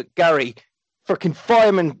Gary, but Gary, fucking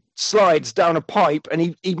fireman, slides down a pipe, and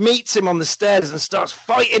he meets him on the stairs and starts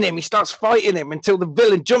fighting him. He starts fighting him until the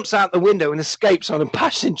villain jumps out the window and escapes on a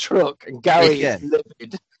passing truck, and Gary is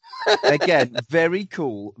livid. Again, very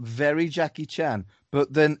cool, very Jackie Chan.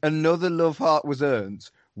 But then another love heart was earned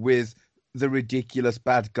with the ridiculous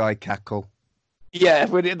bad guy cackle. Yeah,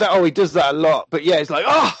 he does that a lot. But yeah, it's like,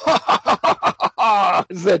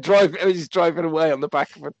 he's driving away on the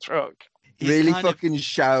back of a truck. He's really fucking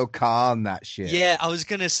Shao Kahn, that shit. Yeah, I was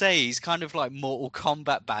going to say, he's kind of like Mortal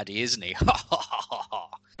Kombat baddie, isn't he?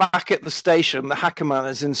 Back at the station, the hacker man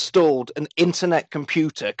has installed an internet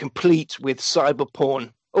computer complete with cyber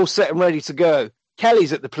porn, all set and ready to go.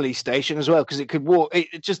 Kelly's at the police station as well, because it could walk.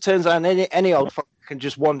 It just turns out any old fucker can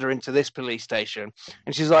just wander into this police station.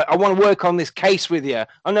 And she's like, I want to work on this case with you.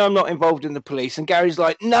 I know I'm not involved in the police. And Gary's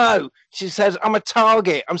like, no. She says, I'm a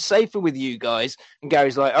target. I'm safer with you guys. And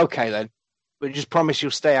Gary's like, okay then. But just promise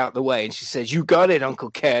you'll stay out of the way. And she says, you got it,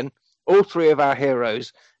 Uncle Ken. All three of our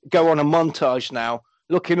heroes go on a montage now,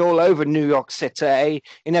 looking all over New York City,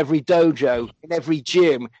 in every dojo, in every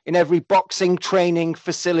gym, in every boxing training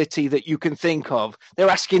facility that you can think of. They're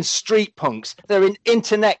asking street punks. They're in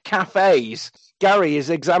internet cafes. Gary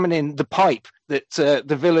is examining the pipe that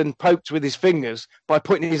the villain poked with his fingers by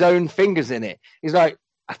putting his own fingers in it. He's like,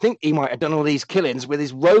 I think he might have done all these killings with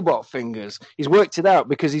his robot fingers. He's worked it out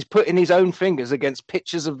because he's putting his own fingers against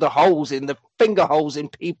pictures of the holes in the finger holes in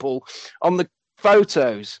people on the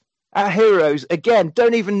photos. Our heroes, again,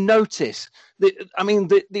 don't even notice.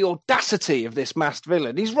 The audacity of this masked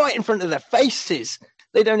villain. He's right in front of their faces.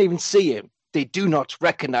 They don't even see him. They do not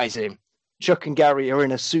recognize him. Chuck and Gary are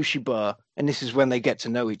in a sushi bar, and this is when they get to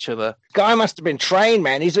know each other. Guy must have been trained,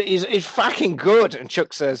 man. He's fucking good. And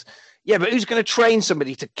Chuck says, yeah, but who's going to train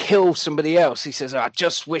somebody to kill somebody else? He says, I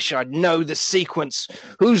just wish I'd know the sequence.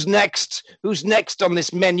 Who's next? Who's next on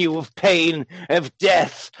this menu of pain, of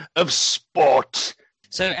death, of sport?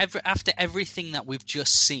 So after everything that we've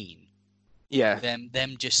just seen,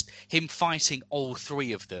 him fighting all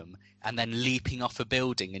three of them and then leaping off a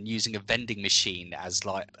building and using a vending machine as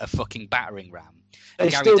like a fucking battering ram. And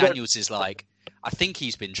Gary Daniels is like, I think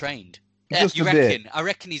he's been trained. You reckon? I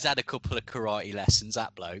reckon he's had a couple of karate lessons,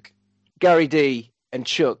 that bloke. Gary D and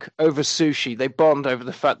Chuck over sushi, they bond over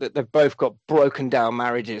the fact that they've both got broken down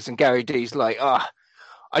marriages, and Gary D's like,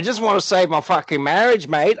 I just want to save my fucking marriage,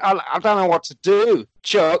 mate. I don't know what to do.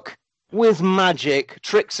 Chuck, with magic,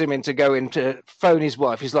 tricks him into going to phone his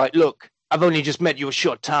wife. He's like, look, I've only just met you a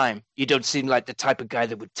short time. You don't seem like the type of guy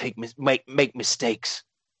that would make mistakes.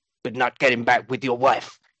 But not getting back with your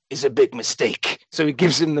wife is a big mistake. So he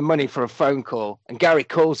gives him the money for a phone call. And Gary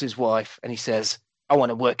calls his wife and he says, I want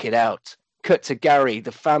to work it out. Cut to Gary,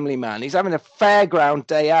 the family man. He's having a fairground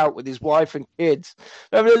day out with his wife and kids.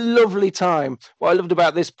 They're having a lovely time. What I loved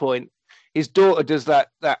about this point, his daughter does that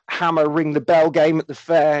hammer ring the bell game at the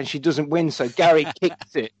fair, and she doesn't win, so Gary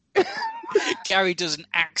kicks it. Gary does an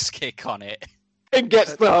axe kick on it. And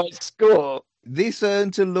gets the high score. This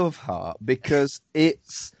earned a love heart because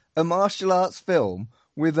it's a martial arts film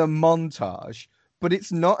with a montage. But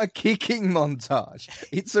it's not a kicking montage.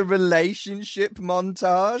 It's a relationship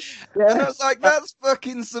montage. Yeah. And I was like, that's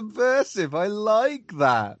fucking subversive. I like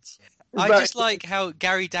that. I just like how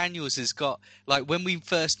Gary Daniels has got, like, when we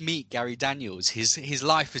first meet Gary Daniels, his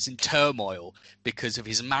life is in turmoil because of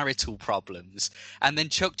his marital problems. And then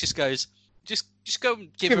Chuck just goes, just go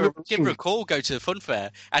and give her a call, go to the fun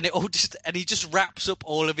fair. And he just wraps up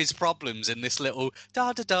all of his problems in this little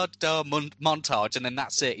montage. And then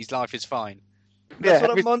that's it. His life is fine. That's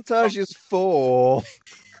what a montage is for.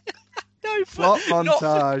 No, plot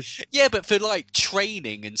montage. But for like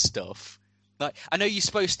training and stuff. Like, I know you're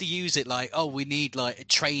supposed to use it like, oh, we need like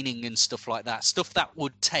training and stuff like that. Stuff that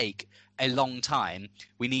would take a long time.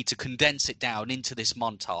 We need to condense it down into this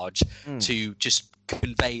montage to just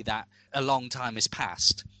convey that a long time has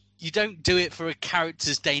passed. You don't do it for a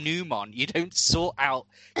character's denouement. You don't sort out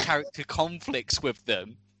character conflicts with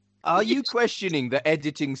them. Are you questioning the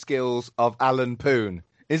editing skills of Alan Poon?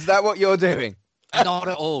 Is that what you're doing? Not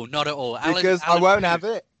at all. Not at all. Because I won't have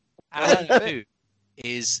it. Alan Poon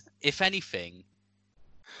is, if anything,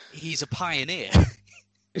 he's a pioneer.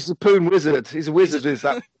 He's a poon wizard. He's a wizard, is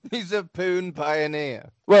that? He's a poon pioneer.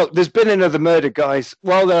 Well, there's been another murder, guys.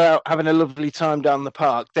 While they're out having a lovely time down the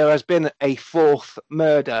park, there has been a fourth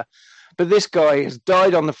murder. But this guy has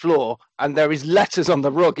died on the floor, and there is letters on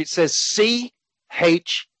the rug. It says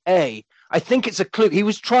C-H-A. I think it's a clue. He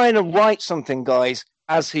was trying to write something, guys,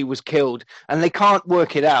 as he was killed, and they can't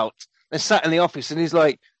work it out. They're sat in the office, and he's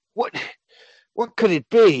like, what could it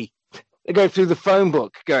be? They go through the phone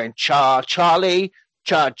book, going, Charlie,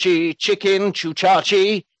 Cha-chi, chicken,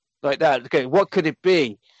 chu-cha-chi, like that. Okay, what could it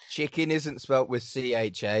be? Chicken isn't spelt with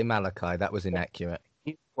C-H-A, Malachi. That was inaccurate.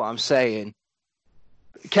 What I'm saying.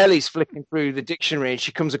 Kelly's flicking through the dictionary and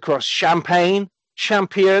she comes across champagne,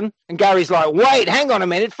 champion, and Gary's like, wait, hang on a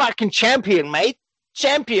minute, fucking champion, mate.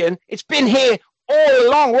 Champion? It's been here all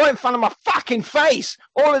along, right in front of my fucking face.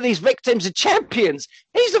 All of these victims are champions.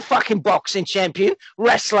 He's a fucking boxing champion,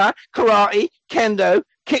 wrestler, karate, kendo,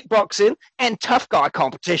 kickboxing, and tough guy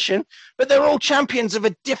competition. But they're all champions of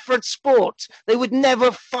a different sport. They would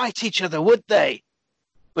never fight each other, would they?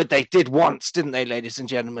 But they did once, didn't they, ladies and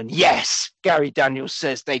gentlemen? Yes, Gary Daniels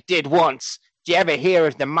says they did once. Did you ever hear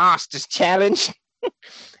of the Masters Challenge?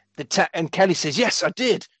 And Kelly says, yes, I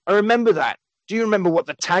did. I remember that. Do you remember what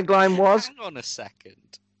the tagline was? Hang on a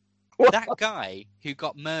second. What? That guy who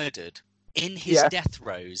got murdered, in his death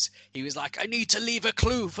throes, he was like, I need to leave a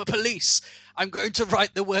clue for police. I'm going to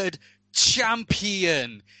write the word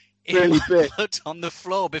champion in blood on the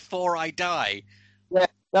floor before I die. Yeah,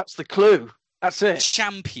 that's the clue. That's it.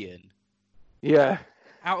 Champion. Yeah.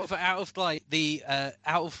 Out of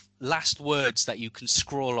last words that you can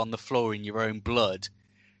scrawl on the floor in your own blood,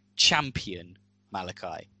 champion,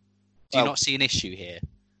 Malachi. Do you not see an issue here?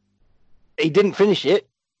 He didn't finish it.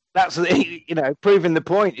 That's proving the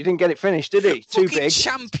point. He didn't get it finished, did he? Too big.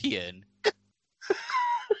 Champion.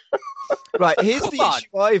 Right. Here's the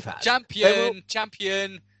issue I've had.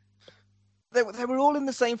 Champion. They were all in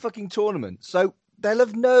the same fucking tournament, so they'll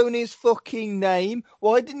have known his fucking name.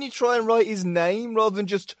 Why didn't you try and write his name rather than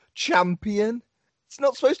just champion? It's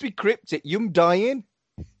not supposed to be cryptic. You're dying.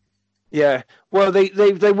 Yeah. Well,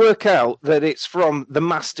 they work out that it's from the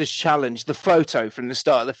Masters Challenge, the photo from the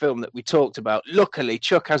start of the film that we talked about. Luckily,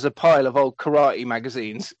 Chuck has a pile of old karate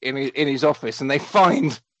magazines in his office, and they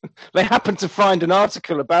happen to find an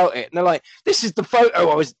article about it, and they're like, this is the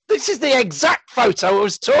photo this is the exact photo I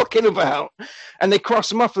was talking about. And they cross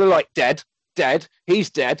them off, and they're like, dead, he's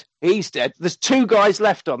dead. There's two guys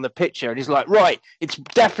left on the picture, and he's like, right, it's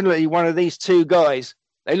definitely one of these two guys.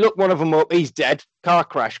 They look one of them up, he's dead, car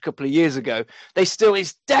crash a couple of years ago.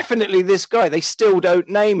 It's definitely this guy. They still don't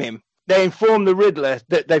name him. They inform the Riddler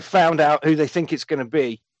that they've found out who they think it's going to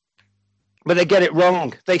be. But they get it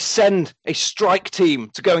wrong. They send a strike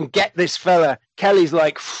team to go and get this fella. Kelly's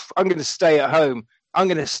like, I'm going to stay at home. I'm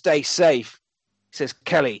going to stay safe. He says,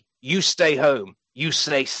 Kelly, you stay home. You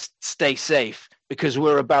stay safe, because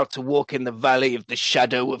we're about to walk in the valley of the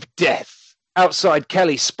shadow of death. Outside,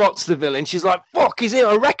 Kelly spots the villain. She's like, fuck, he's here.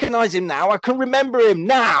 I recognize him now. I can remember him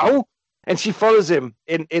now. And she follows him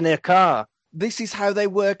in her car. This is how they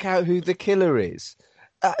work out who the killer is.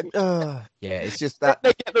 Yeah, it's just that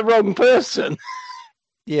they get the wrong person.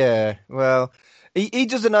 Yeah, well, he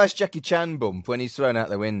does a nice Jackie Chan bump when he's thrown out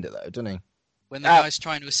the window, though, doesn't he? When the guy's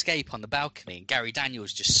trying to escape on the balcony, and Gary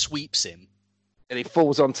Daniels just sweeps him, and he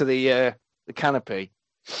falls onto the canopy,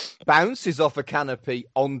 bounces off a canopy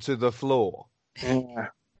onto the floor. Yeah.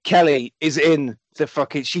 Kelly is in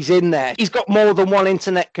she's in there. He's got more than one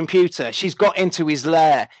internet computer. She's got into his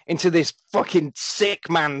lair, into this fucking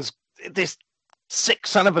this sick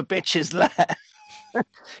son of a bitch's lair.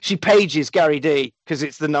 She pages Gary D because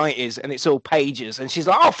it's the 90s and it's all pages, and she's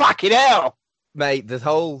like, oh fucking hell, mate, the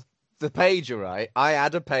pager, right? I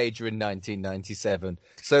had a pager in 1997,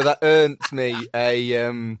 so that earned me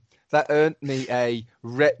a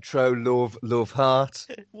retro love heart.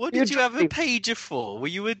 What did you have a pager for? Were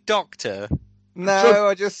you a doctor? No,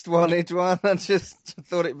 I just wanted one. I just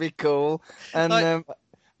thought it'd be cool. And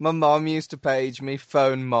my mom used to page me,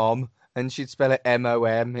 phone mom, and she'd spell it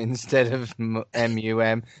M-O-M instead of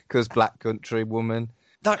M-U-M, because black country woman.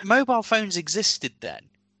 Like, mobile phones existed then?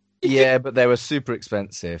 Yeah, but they were super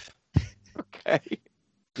expensive. Okay.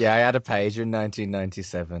 Yeah, I had a pager in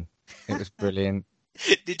 1997. It was brilliant.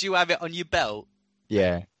 Did you have it on your belt?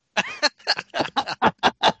 Yeah.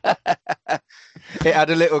 It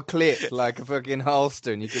had a little clip, like a fucking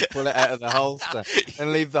holster, and you could pull it out of the holster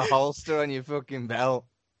and leave the holster on your fucking belt.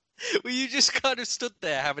 Well, you just kind of stood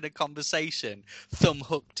there having a conversation, thumb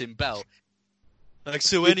hooked in belt. Like,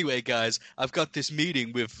 so anyway, guys, I've got this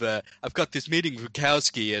meeting with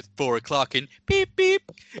Kowski at 4:00, and beep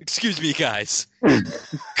beep. Excuse me, guys.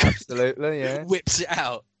 Absolutely, yeah. Whips it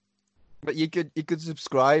out. But you could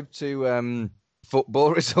subscribe to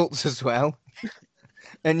football results as well,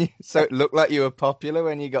 and so it looked like you were popular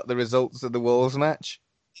when you got the results of the Wolves match.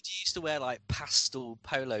 Did you used to wear like pastel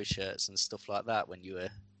polo shirts and stuff like that when you were?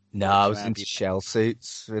 No, I was in shell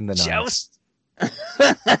suits in the night.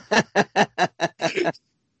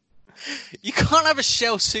 You can't have a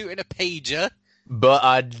shell suit in a pager. But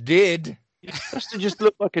I did. You must have just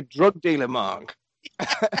looked like a drug dealer, Mark.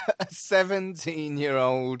 A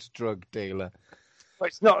 17-year-old drug dealer. Well,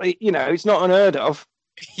 it's not, it's not unheard of.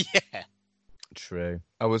 Yeah. True.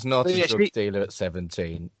 I was not a drug dealer at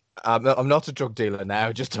 17. I'm not a drug dealer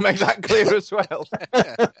now, just to make that clear as well.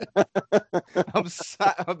 I'm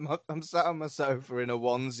sat on my sofa in a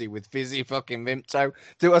onesie with fizzy fucking Vimto.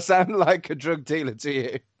 Do I sound like a drug dealer to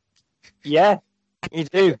you? Yeah, you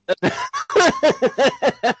do.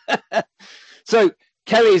 So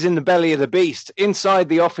Kelly's in the belly of the beast. Inside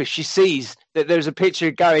the office, she sees that there's a picture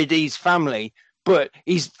of Gary D's family, but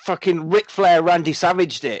he's fucking Ric Flair Randy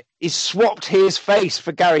Savaged it. He's swapped his face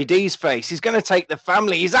for Gary D's face. He's going to take the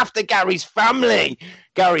family. He's after Gary's family.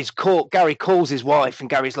 Gary calls his wife, and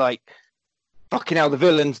Gary's like, fucking hell, the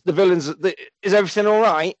villains, is everything all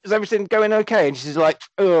right? Is everything going okay? And she's like,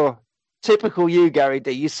 oh, typical you, Gary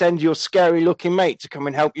D. You send your scary-looking mate to come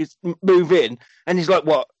and help you move in. And he's like,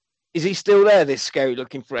 what? Is he still there, this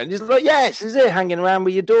scary-looking friend? He's like, yes, he's here hanging around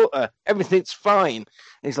with your daughter. Everything's fine. And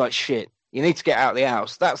he's like, shit. You need to get out of the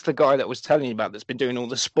house. That's the guy that was telling you about that's been doing all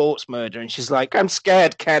the sports murder. And she's like, I'm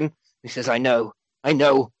scared, Ken. He says, I know.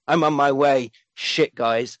 I'm on my way. Shit,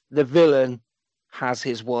 guys. The villain has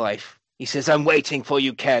his wife. He says, I'm waiting for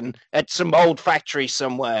you, Ken, at some old factory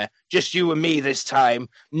somewhere. Just you and me this time.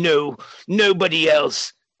 No, nobody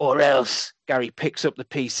else. Or else. Gary picks up the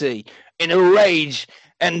PC in a rage.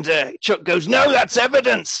 And Chuck goes, no, that's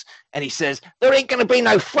evidence. And he says, there ain't going to be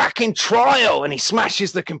no fucking trial. And he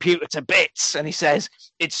smashes the computer to bits. And he says,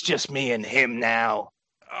 it's just me and him now.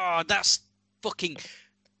 Oh, that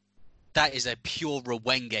is a pure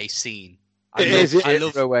Rwenge scene. I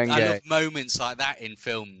love moments like that in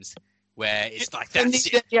films where it's like, that's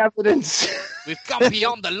it. The evidence. We've gone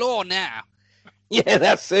beyond the law now. Yeah,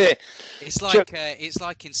 that's it. It's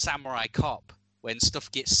like in Samurai Cop. When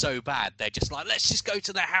stuff gets so bad, they're just like, let's just go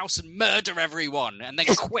to the house and murder everyone and then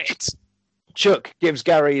quit. Chuck gives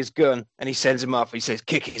Gary his gun and he sends him off. He says,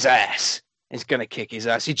 kick his ass. He's going to kick his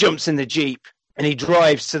ass. He jumps in the Jeep and he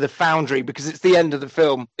drives to the foundry because it's the end of the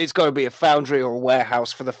film. It's got to be a foundry or a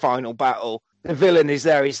warehouse for the final battle. The villain is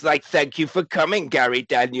there. He's like, thank you for coming, Gary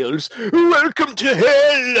Daniels. Welcome to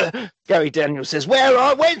hell. Gary Daniels says,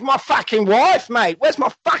 where's my fucking wife, mate? Where's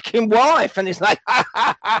my fucking wife? And he's like, ha,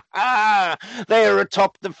 ha, ha, ha. They are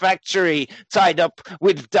atop the factory, tied up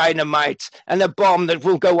with dynamite and a bomb that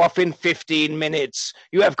will go off in 15 minutes.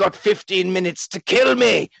 You have got 15 minutes to kill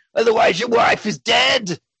me. Otherwise, your wife is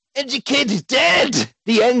dead. And your kid is dead.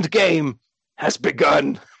 The end game has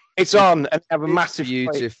begun. It's on and have a massive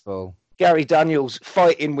beautiful fight. Gary Daniels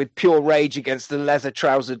fighting with pure rage against the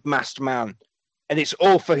leather-trousered masked man. And it's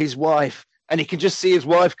all for his wife. And he can just see his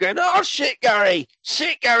wife going, oh, shit, Gary,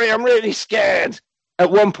 I'm really scared.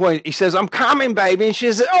 At one point, he says, I'm coming, baby. And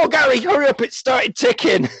she says, oh, Gary, hurry up, it started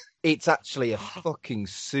ticking. It's actually a fucking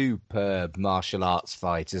superb martial arts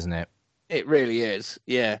fight, isn't it? It really is,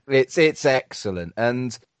 yeah. It's excellent.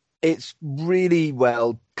 And it's really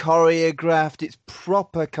well choreographed. It's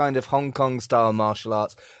proper kind of Hong Kong-style martial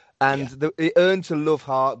arts. And it earned to love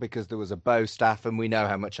heart because there was a bow staff, and we know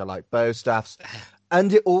how much I like bow staffs.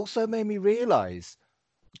 And it also made me realise,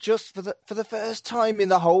 just for the first time in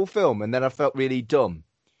the whole film, and then I felt really dumb,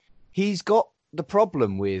 he's got the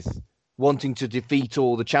problem with wanting to defeat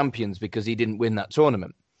all the champions because he didn't win that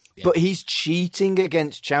tournament. Yeah. But he's cheating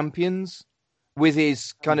against champions with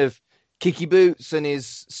his kind of kicky boots and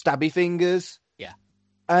his stabby fingers. Yeah.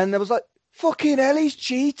 And I was like, fucking hell, he's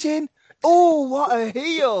cheating. Oh, what a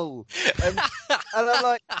heel! And I'm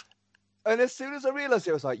like, and as soon as I realised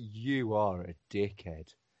it, I was like, you are a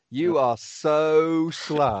dickhead. You are so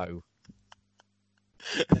slow.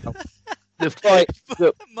 The fight.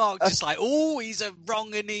 Mark's just like, oh, he's a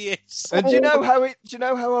wrong and he is. And do you know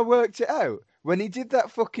how I worked it out? When he did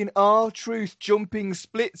that fucking R-Truth jumping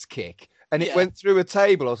splits kick and it went through a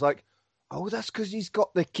table, I was like, oh, that's because he's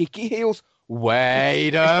got the kicky heels.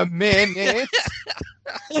 Wait a minute.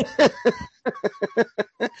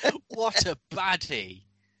 What a baddie.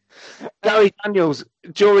 Gary Daniels,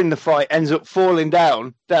 during the fight, ends up falling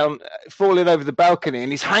over the balcony,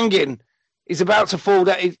 and he's hanging He's about to fall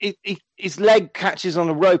down. His leg catches on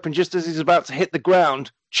a rope, and just as he's about to hit the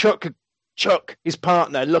ground, Chuck, his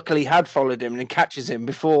partner, luckily had followed him and catches him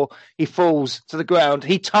before he falls to the ground.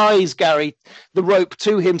 He ties Gary the rope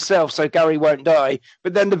to himself so Gary won't die.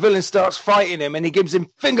 But then the villain starts fighting him, and he gives him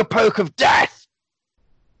finger poke of death.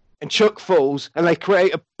 And Chuck falls, and they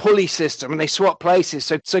create a pulley system, and they swap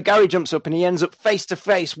places. So Gary jumps up, and he ends up face to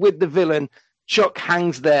face with the villain. Chuck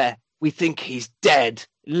hangs there. We think he's dead,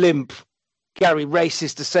 limp. Gary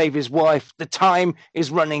races to save his wife. The time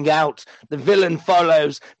is running out. The villain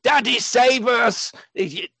follows. Daddy, save us!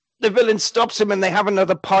 The villain stops him, and they have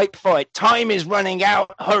another pipe fight. Time is running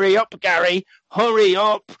out. Hurry up, Gary. Hurry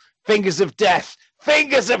up. Fingers of death.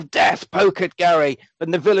 Fingers of death poke at Gary,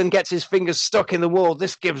 and the villain gets his fingers stuck in the wall.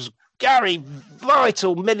 This gives Gary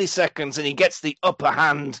vital milliseconds, and he gets the upper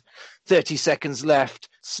hand. 30 seconds left.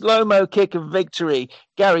 Slow-mo kick of victory.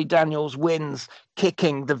 Gary Daniels wins,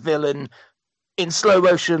 kicking the villain in slow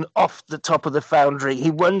motion off the top of the foundry. He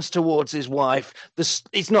runs towards his wife.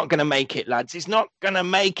 He's not going to make it, lads. He's not going to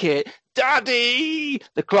make it. Daddy!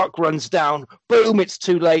 The clock runs down. Boom, it's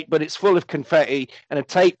too late, but it's full of confetti, and a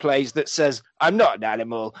tape plays that says, I'm not an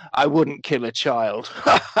animal. I wouldn't kill a child.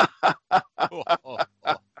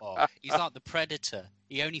 He's like the Predator.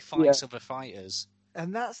 He only fights other fighters.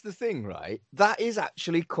 And that's the thing, right? That is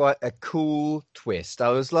actually quite a cool twist. I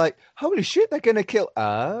was like, holy shit, they're going to kill...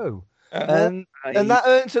 Oh. And that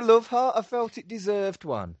earned a love heart. I felt it deserved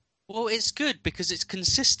one. Well, it's good because it's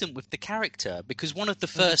consistent with the character. Because one of the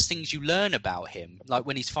first things you learn about him, like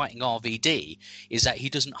when he's fighting RVD, is that he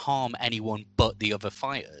doesn't harm anyone but the other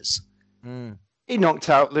fighters. Mm. He knocked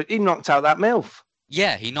out that MILF.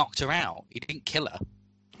 Yeah, he knocked her out. He didn't kill her.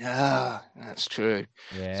 Ah, that's true.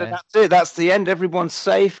 Yeah. So that's it. That's the end. Everyone's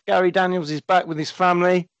safe. Gary Daniels is back with his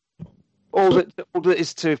family. All that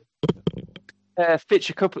is to fix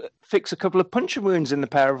a couple of puncture wounds in the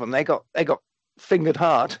pair of them. They got fingered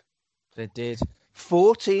hard. They did.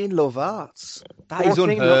 14 love arts. That is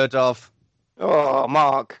unheard of. Oh,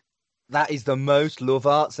 Mark. That is the most love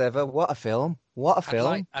arts ever. What a film. What a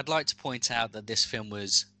film. I'd like to point out that this film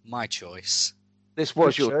was my choice. This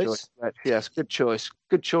was your choice. Yes, good choice.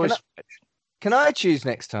 Good choice. Can I choose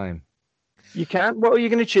next time? You can. What are you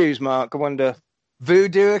going to choose, Mark? I wonder.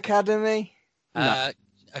 Voodoo Academy? No.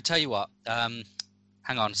 I tell you what. Hang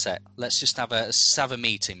on a sec. Let's just have a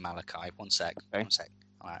meeting, Malachi. One sec. Okay. One sec.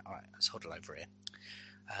 All right. Let's huddle over here.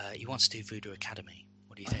 He wants to do Voodoo Academy.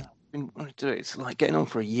 What do you think? I've been wanting to do it. It's like getting on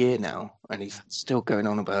for a year now, and he's still going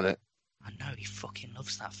on about it. I know he fucking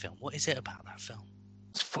loves that film. What is it about that film?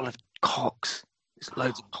 It's full of cocks. There's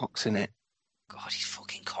loads of cocks in it. God, he's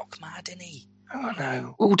fucking cock mad, isn't he? I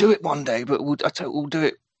know. We'll do it one day, but we'll do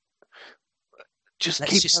it. Keep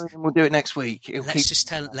going and we'll do it next week. Let's just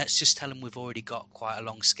tell him we've already got quite a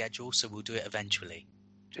long schedule, so we'll do it eventually.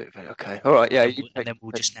 Okay. All right. Yeah. And then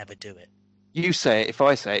we'll just never do it. You say it. If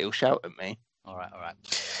I say it, he'll shout at me. All right.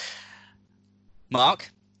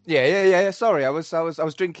 Mark. Yeah. Sorry, I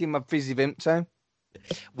was drinking my fizzy Vimto.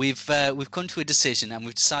 We've come to a decision, and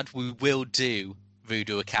we've decided we will do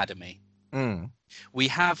Voodoo Academy. Mm. We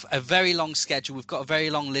have a very long schedule. We've got a very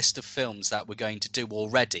long list of films that we're going to do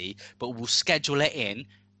already, but we'll schedule it in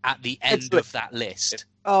at the end of that list.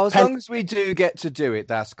 Oh, as long as we do get to do it,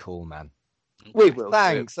 that's cool, man. We will.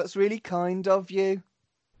 Thanks. That's really kind of you.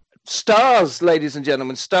 Stars, ladies and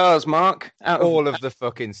gentlemen. Stars, Mark. All of the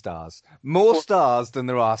fucking stars. More stars than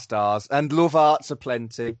there are stars, and love arts are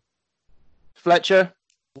plenty. Fletcher.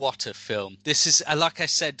 What a film. This is, like I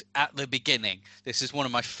said at the beginning, this is one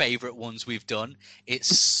of my favourite ones we've done. It's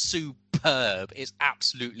superb. It's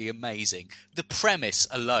absolutely amazing. The premise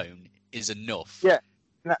alone is enough. Yeah.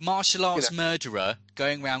 Martial arts murderer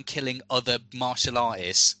going around killing other martial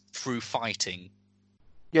artists through fighting.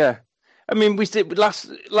 Yeah. I mean, we did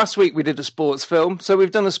last week. We did a sports film, so we've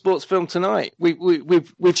done a sports film tonight. We've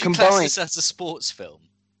combined. Class this as a sports film.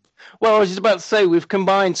 Well, I was just about to say we've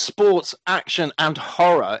combined sports, action, and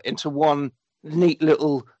horror into one neat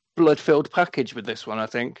little blood-filled package with this one. I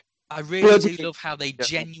think. I really do love how they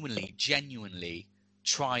genuinely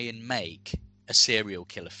try and make a serial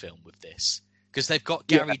killer film with this. Because they've got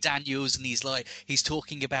Gary Daniels, and he's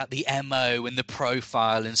talking about the MO and the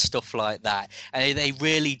profile and stuff like that. And they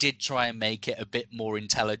really did try and make it a bit more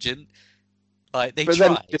intelligent. Like they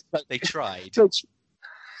tried.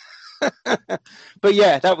 But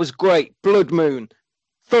yeah, that was great. Blood Moon.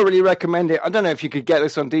 Thoroughly recommend it. I don't know if you could get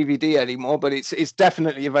this on DVD anymore, but it's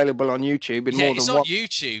definitely available on YouTube. It's on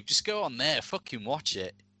YouTube. Just go on there, fucking watch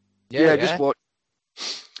it. Yeah, just watch.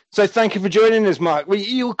 So thank you for joining us, Mark. Well,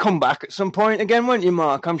 you'll come back at some point again, won't you,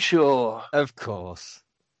 Mark? I'm sure. Of course.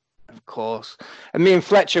 And me and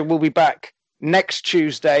Fletcher will be back next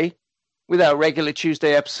Tuesday with our regular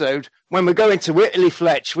Tuesday episode when we're going to Italy,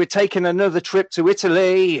 Fletch. We're taking another trip to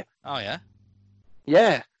Italy. Oh, yeah?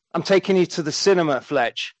 Yeah, I'm taking you to the cinema,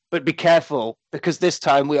 Fletch. But be careful, because this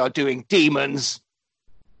time we are doing demons.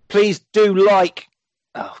 Please do like...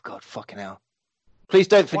 Oh, God, fucking hell. Please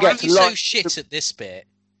don't forget to like... Why are you so shit at this bit?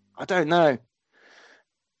 I don't know.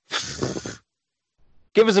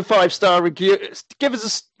 Give us a 5-star review. Give us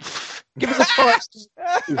a 5-star.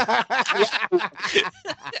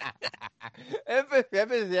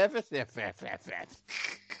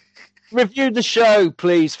 Review the show,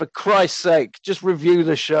 please, for Christ's sake. Just review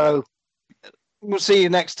the show. We'll see you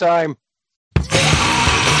next time.